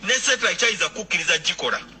satellite ne satellite ayinza kukkiriza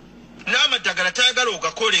gikola n'amadagala tayagala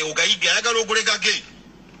ogakole ogayige ayagala ogulegage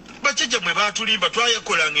bajjajja mwe baatulimba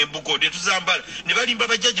twayakolanga embugo ne tuzambala ne balimba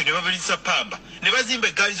bajjajja ne babalisa pamba ne bazimba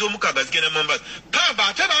eggaali z'omukaaga zigenda mu Mombasa pamba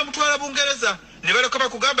ate baamutwala Bungereza ne baleka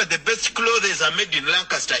bakugamba the best clothes are made in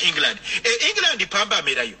Lancaster England England pamba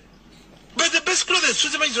amerayo but the best clothes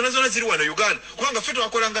tuzimanyi zonna ziri wano Uganda kubanga ffe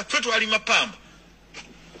twakolanga ffe twalima pamba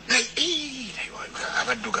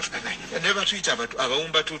abaddugavu ne batuyita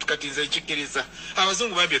abawumba kati nze nkikkiriza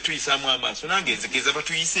abazungu bambye tuyisaamu amaaso nange nzikiriza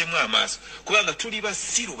batuyiseemu amaaso kubanga tuli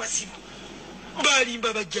basiru bazibu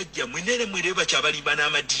balimba bajjajjammwe nere mwere bakyabalimba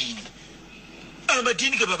n'amadiini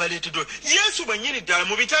amadiini ge babaleeteddwa yesu banyini ddala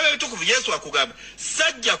mu bitabo ebitukuvu yesu akugamba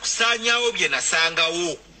sajja kusaanyaawo bye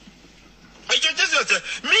nasangawo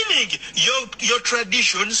meaning your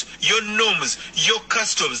traditions, your norms, your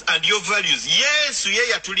customs and your values. Yes, ye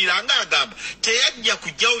yatuliranga agamba teyajja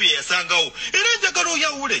kujjawo bye yasangawo era njagala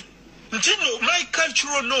oyawule ntino my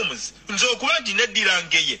cultural norms nze okuba nti neddira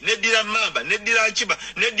ngeye neddira mamba neddira nkiba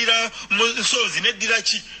neddira nsonzi neddira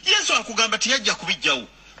ki yesu akugamba teyajja kubijjawo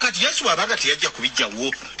kati yesu abanga teyajja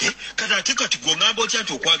kubijjawo kati ate kati gwongamba otya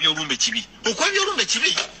nti okwabya olumbe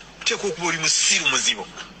kibi teeka okuba oli musiru muzibo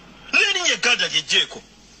n'erinnya egganda lyejjeeko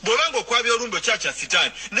bw'obanga okwabya olumbe okyakya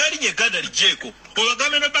sitaani n'erinnya egganda lijjeeko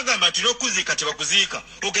obagambe ne bagamba nti n'okuziika tebakuziika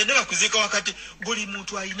ogende bakuziika wakati buli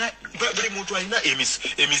muntu alina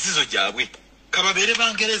emizizo gyabwe kababeere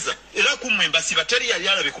Bangereza era kummwe mbasiba teri yali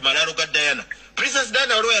alabe ku malaalo ga Diana Princess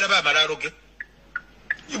Diana waliwo yalaba amalaalo ge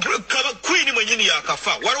Queen mwenyini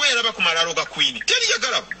yakafa waliwo yalaba ku malaalo ga Queen teri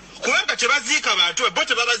yagalabo kubanga tebaziika bantu bo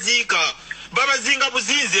tebabaziika babazinga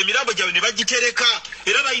buzinzi emirambo gyabwe ne bagitereka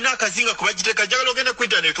era balina akazinga kubagitereka njagala ogenda ku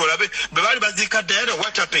internet olabe bwe baali baziika Diana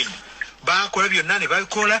what happened bakola byonna ne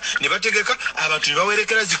babikola ne bategeka abantu ne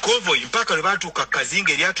bawerekera zikonvoyi mpaka lwe batuuka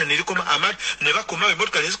kazinga eryata ne likoma amatu ne bakomawo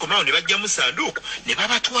emmotoka ne zikomawo ne bajja mu sanduuku ne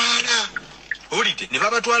babatwala olide ne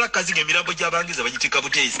babatwala kazinga emirambo gy'abangiza bagitika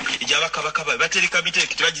buteezi egyabakabaka batereka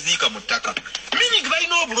miteeki tebagiziika mu ttaka meaning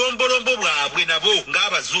balina obulombolombo bwabwe nabo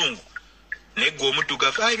ng'abazungu negwe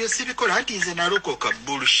omuddugavu ebyo sibikola anti nze nalokoka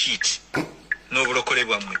bullshit n'obulokole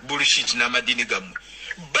bwammwe bullshit n'amadiini gammwe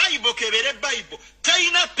bayibuli kebere bayibuli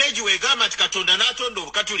talina peegi weegamba nti katonda n'atonda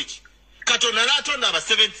obukatuliki Katonda n'atonda aba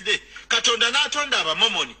Seventh Day, Katonda n'atonda aba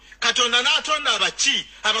Mormon, Katonda n'atonda aba Chi,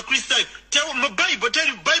 aba Christian. Mu Bible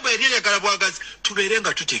eri eyagala bwagazi tubeere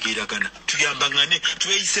nga tutegeeragana, tuyambangane,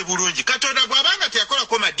 tweyise bulungi. Katonda bw'abanga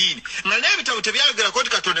teyakolako madiini, nga n'ebitabo tebyayogerako nti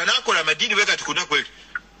Katonda n'akola amadiini bwe gati kuna kweli.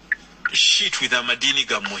 Shit with amadiini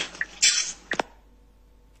gammwe.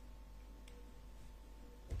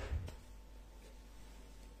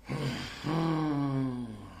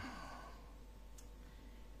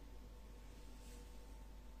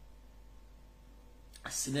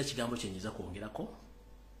 Sina kigambo kyenyiza kwongerako.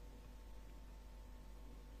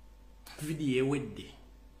 Video ewedde.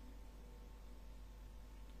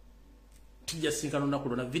 Tujja sinkana olunaku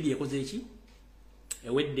lwonna video ekoze eki?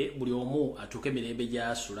 Ewedde buli omu atuuke emirembe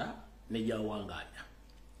gy'asula ne gy'awangaanya.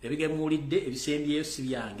 Ebigemuwulidde ebisembyeyo si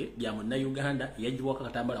byange bya Munnayuganda eyagibwako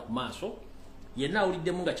akatambala ku maaso. Yenna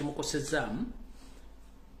awuliddemu nga kimukosezzaamu.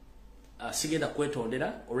 Sigenda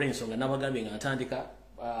kwetondera olw'ensonga n'abagambye nga natandika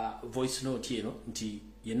voice note eno nti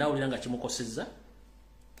yenna awulira nga kimukosezza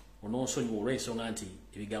ononsonyiwa olw'ensonga nti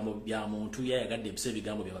ebigambo bya muntu yayagadde empisa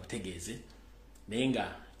ebigambo bye babitegeeze naye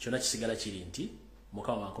nga kyonna kisigala kiri nti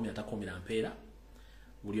Mukama wa 19 mpeera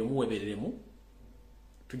buli omu weebereremu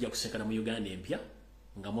tujja kusenkana mu Uganda empya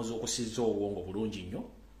nga muze okusizza obwongo bulungi nnyo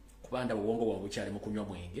kubanda obwongo bwabwe bukyali mu kunywa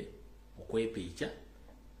mwenge okwepiica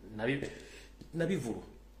nabivulu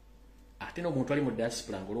ate n'omuntu ali mu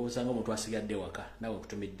diaspora ng'olowooza ng'omuntu asigadde waka nawe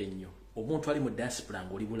nkutumidde nnyo omuntu ali mu diaspora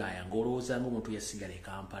ng'oli Bulaaya ng'olowooza ng'omuntu yasigala e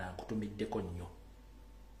Kampala nkutumiddeko nnyo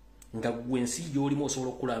nga gwe ensi gy'olimu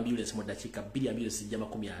osobola okukula ambulance mu ddakiika 2 ambulance zijja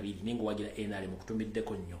 20 naye ng'owagira NRM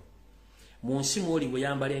nkutumiddeko nnyo mu nsi mw'oli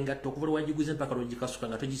ng'oyambala engatto okuva lwagiguze mpaka lwogikasuka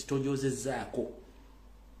nga togyozezzaako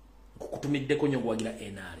nkutumiddeko nnyo ng'owagira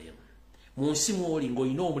NRM mu nsi mw'oli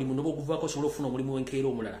ng'olina omulimu noba oguvaako osobola okufuna omulimu w'enkeera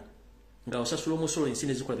omulala nga osasula omusolo ensi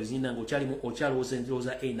ne zikola bezina nga okyalowooza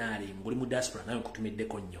endowooza NRM ng'oli mu diaspora nawe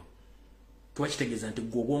nkutumiddeko nnyo kiba kitegeeza nti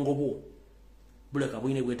gwe obwongo bwo buleka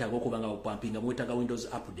bwine bwetaaga okuba nga bupampinga mwetaaga Windows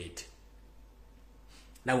update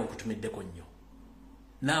nawe nkutumiddeko nnyo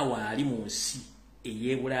naawe ali mu nsi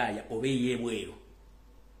ey'e Bulaaya oba ey'ebweru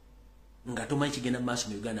nga tomanyi kigenda mu maaso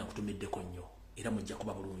mu Uganda nkutumiddeko nnyo era mujja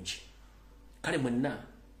kuba bulungi kale mwenna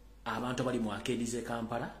abantu abali mu arcade z'e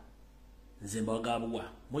Kampala nze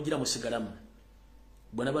mbagabuwa mugira musigalamu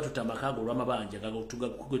bwana batuta amakago olw'amabanja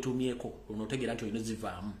gwetumyeko onotegera nti olina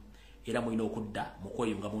zivaamu era mulina okudda mu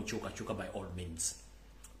kweyunga mu nkyukakyuka by all means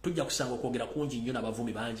tujja kusanga okwogera kungi nnyo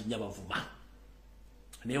n'abavumi bangi nnyo abavuma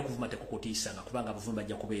naye okuvuma tekukutiisanga kubanga abavumi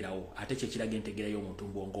bajja kubeerawo ate kyekiraga entegera y'omuntu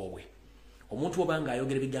mbwongo bwe omuntu obanga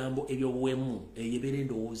ayogera ebigambo eby'obuwemu eyebeera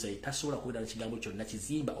endowooza tasobola kubeera n'ekigambo kyonna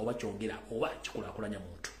kizimba oba kyongera oba kikulaakulanya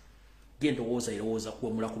muntu gendowooza erowooza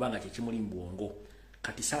kuwemula kubanga kyekimuli mu bwongo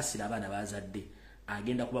kati saasira abaana bazadde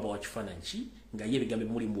agenda kuba bawa kifaananyi ki nga ye ebigambo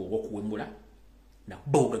ebimuli mu bwongo okuwemula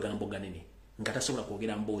nakuba ogagambo ganene nga tasobola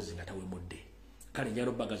kwogera mboozi nga tawemudde kale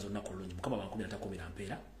njala obbagaza olunaku olulungi Mukama wa 19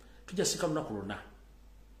 mpeera tujja sika lunaku lwonna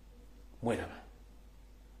mweraba.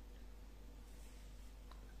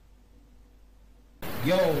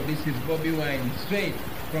 Yo, this is Bobby Wine straight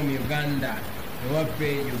from Uganda.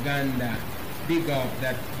 Ewaffe, Uganda. Big up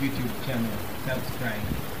that YouTube channel. Subscribe.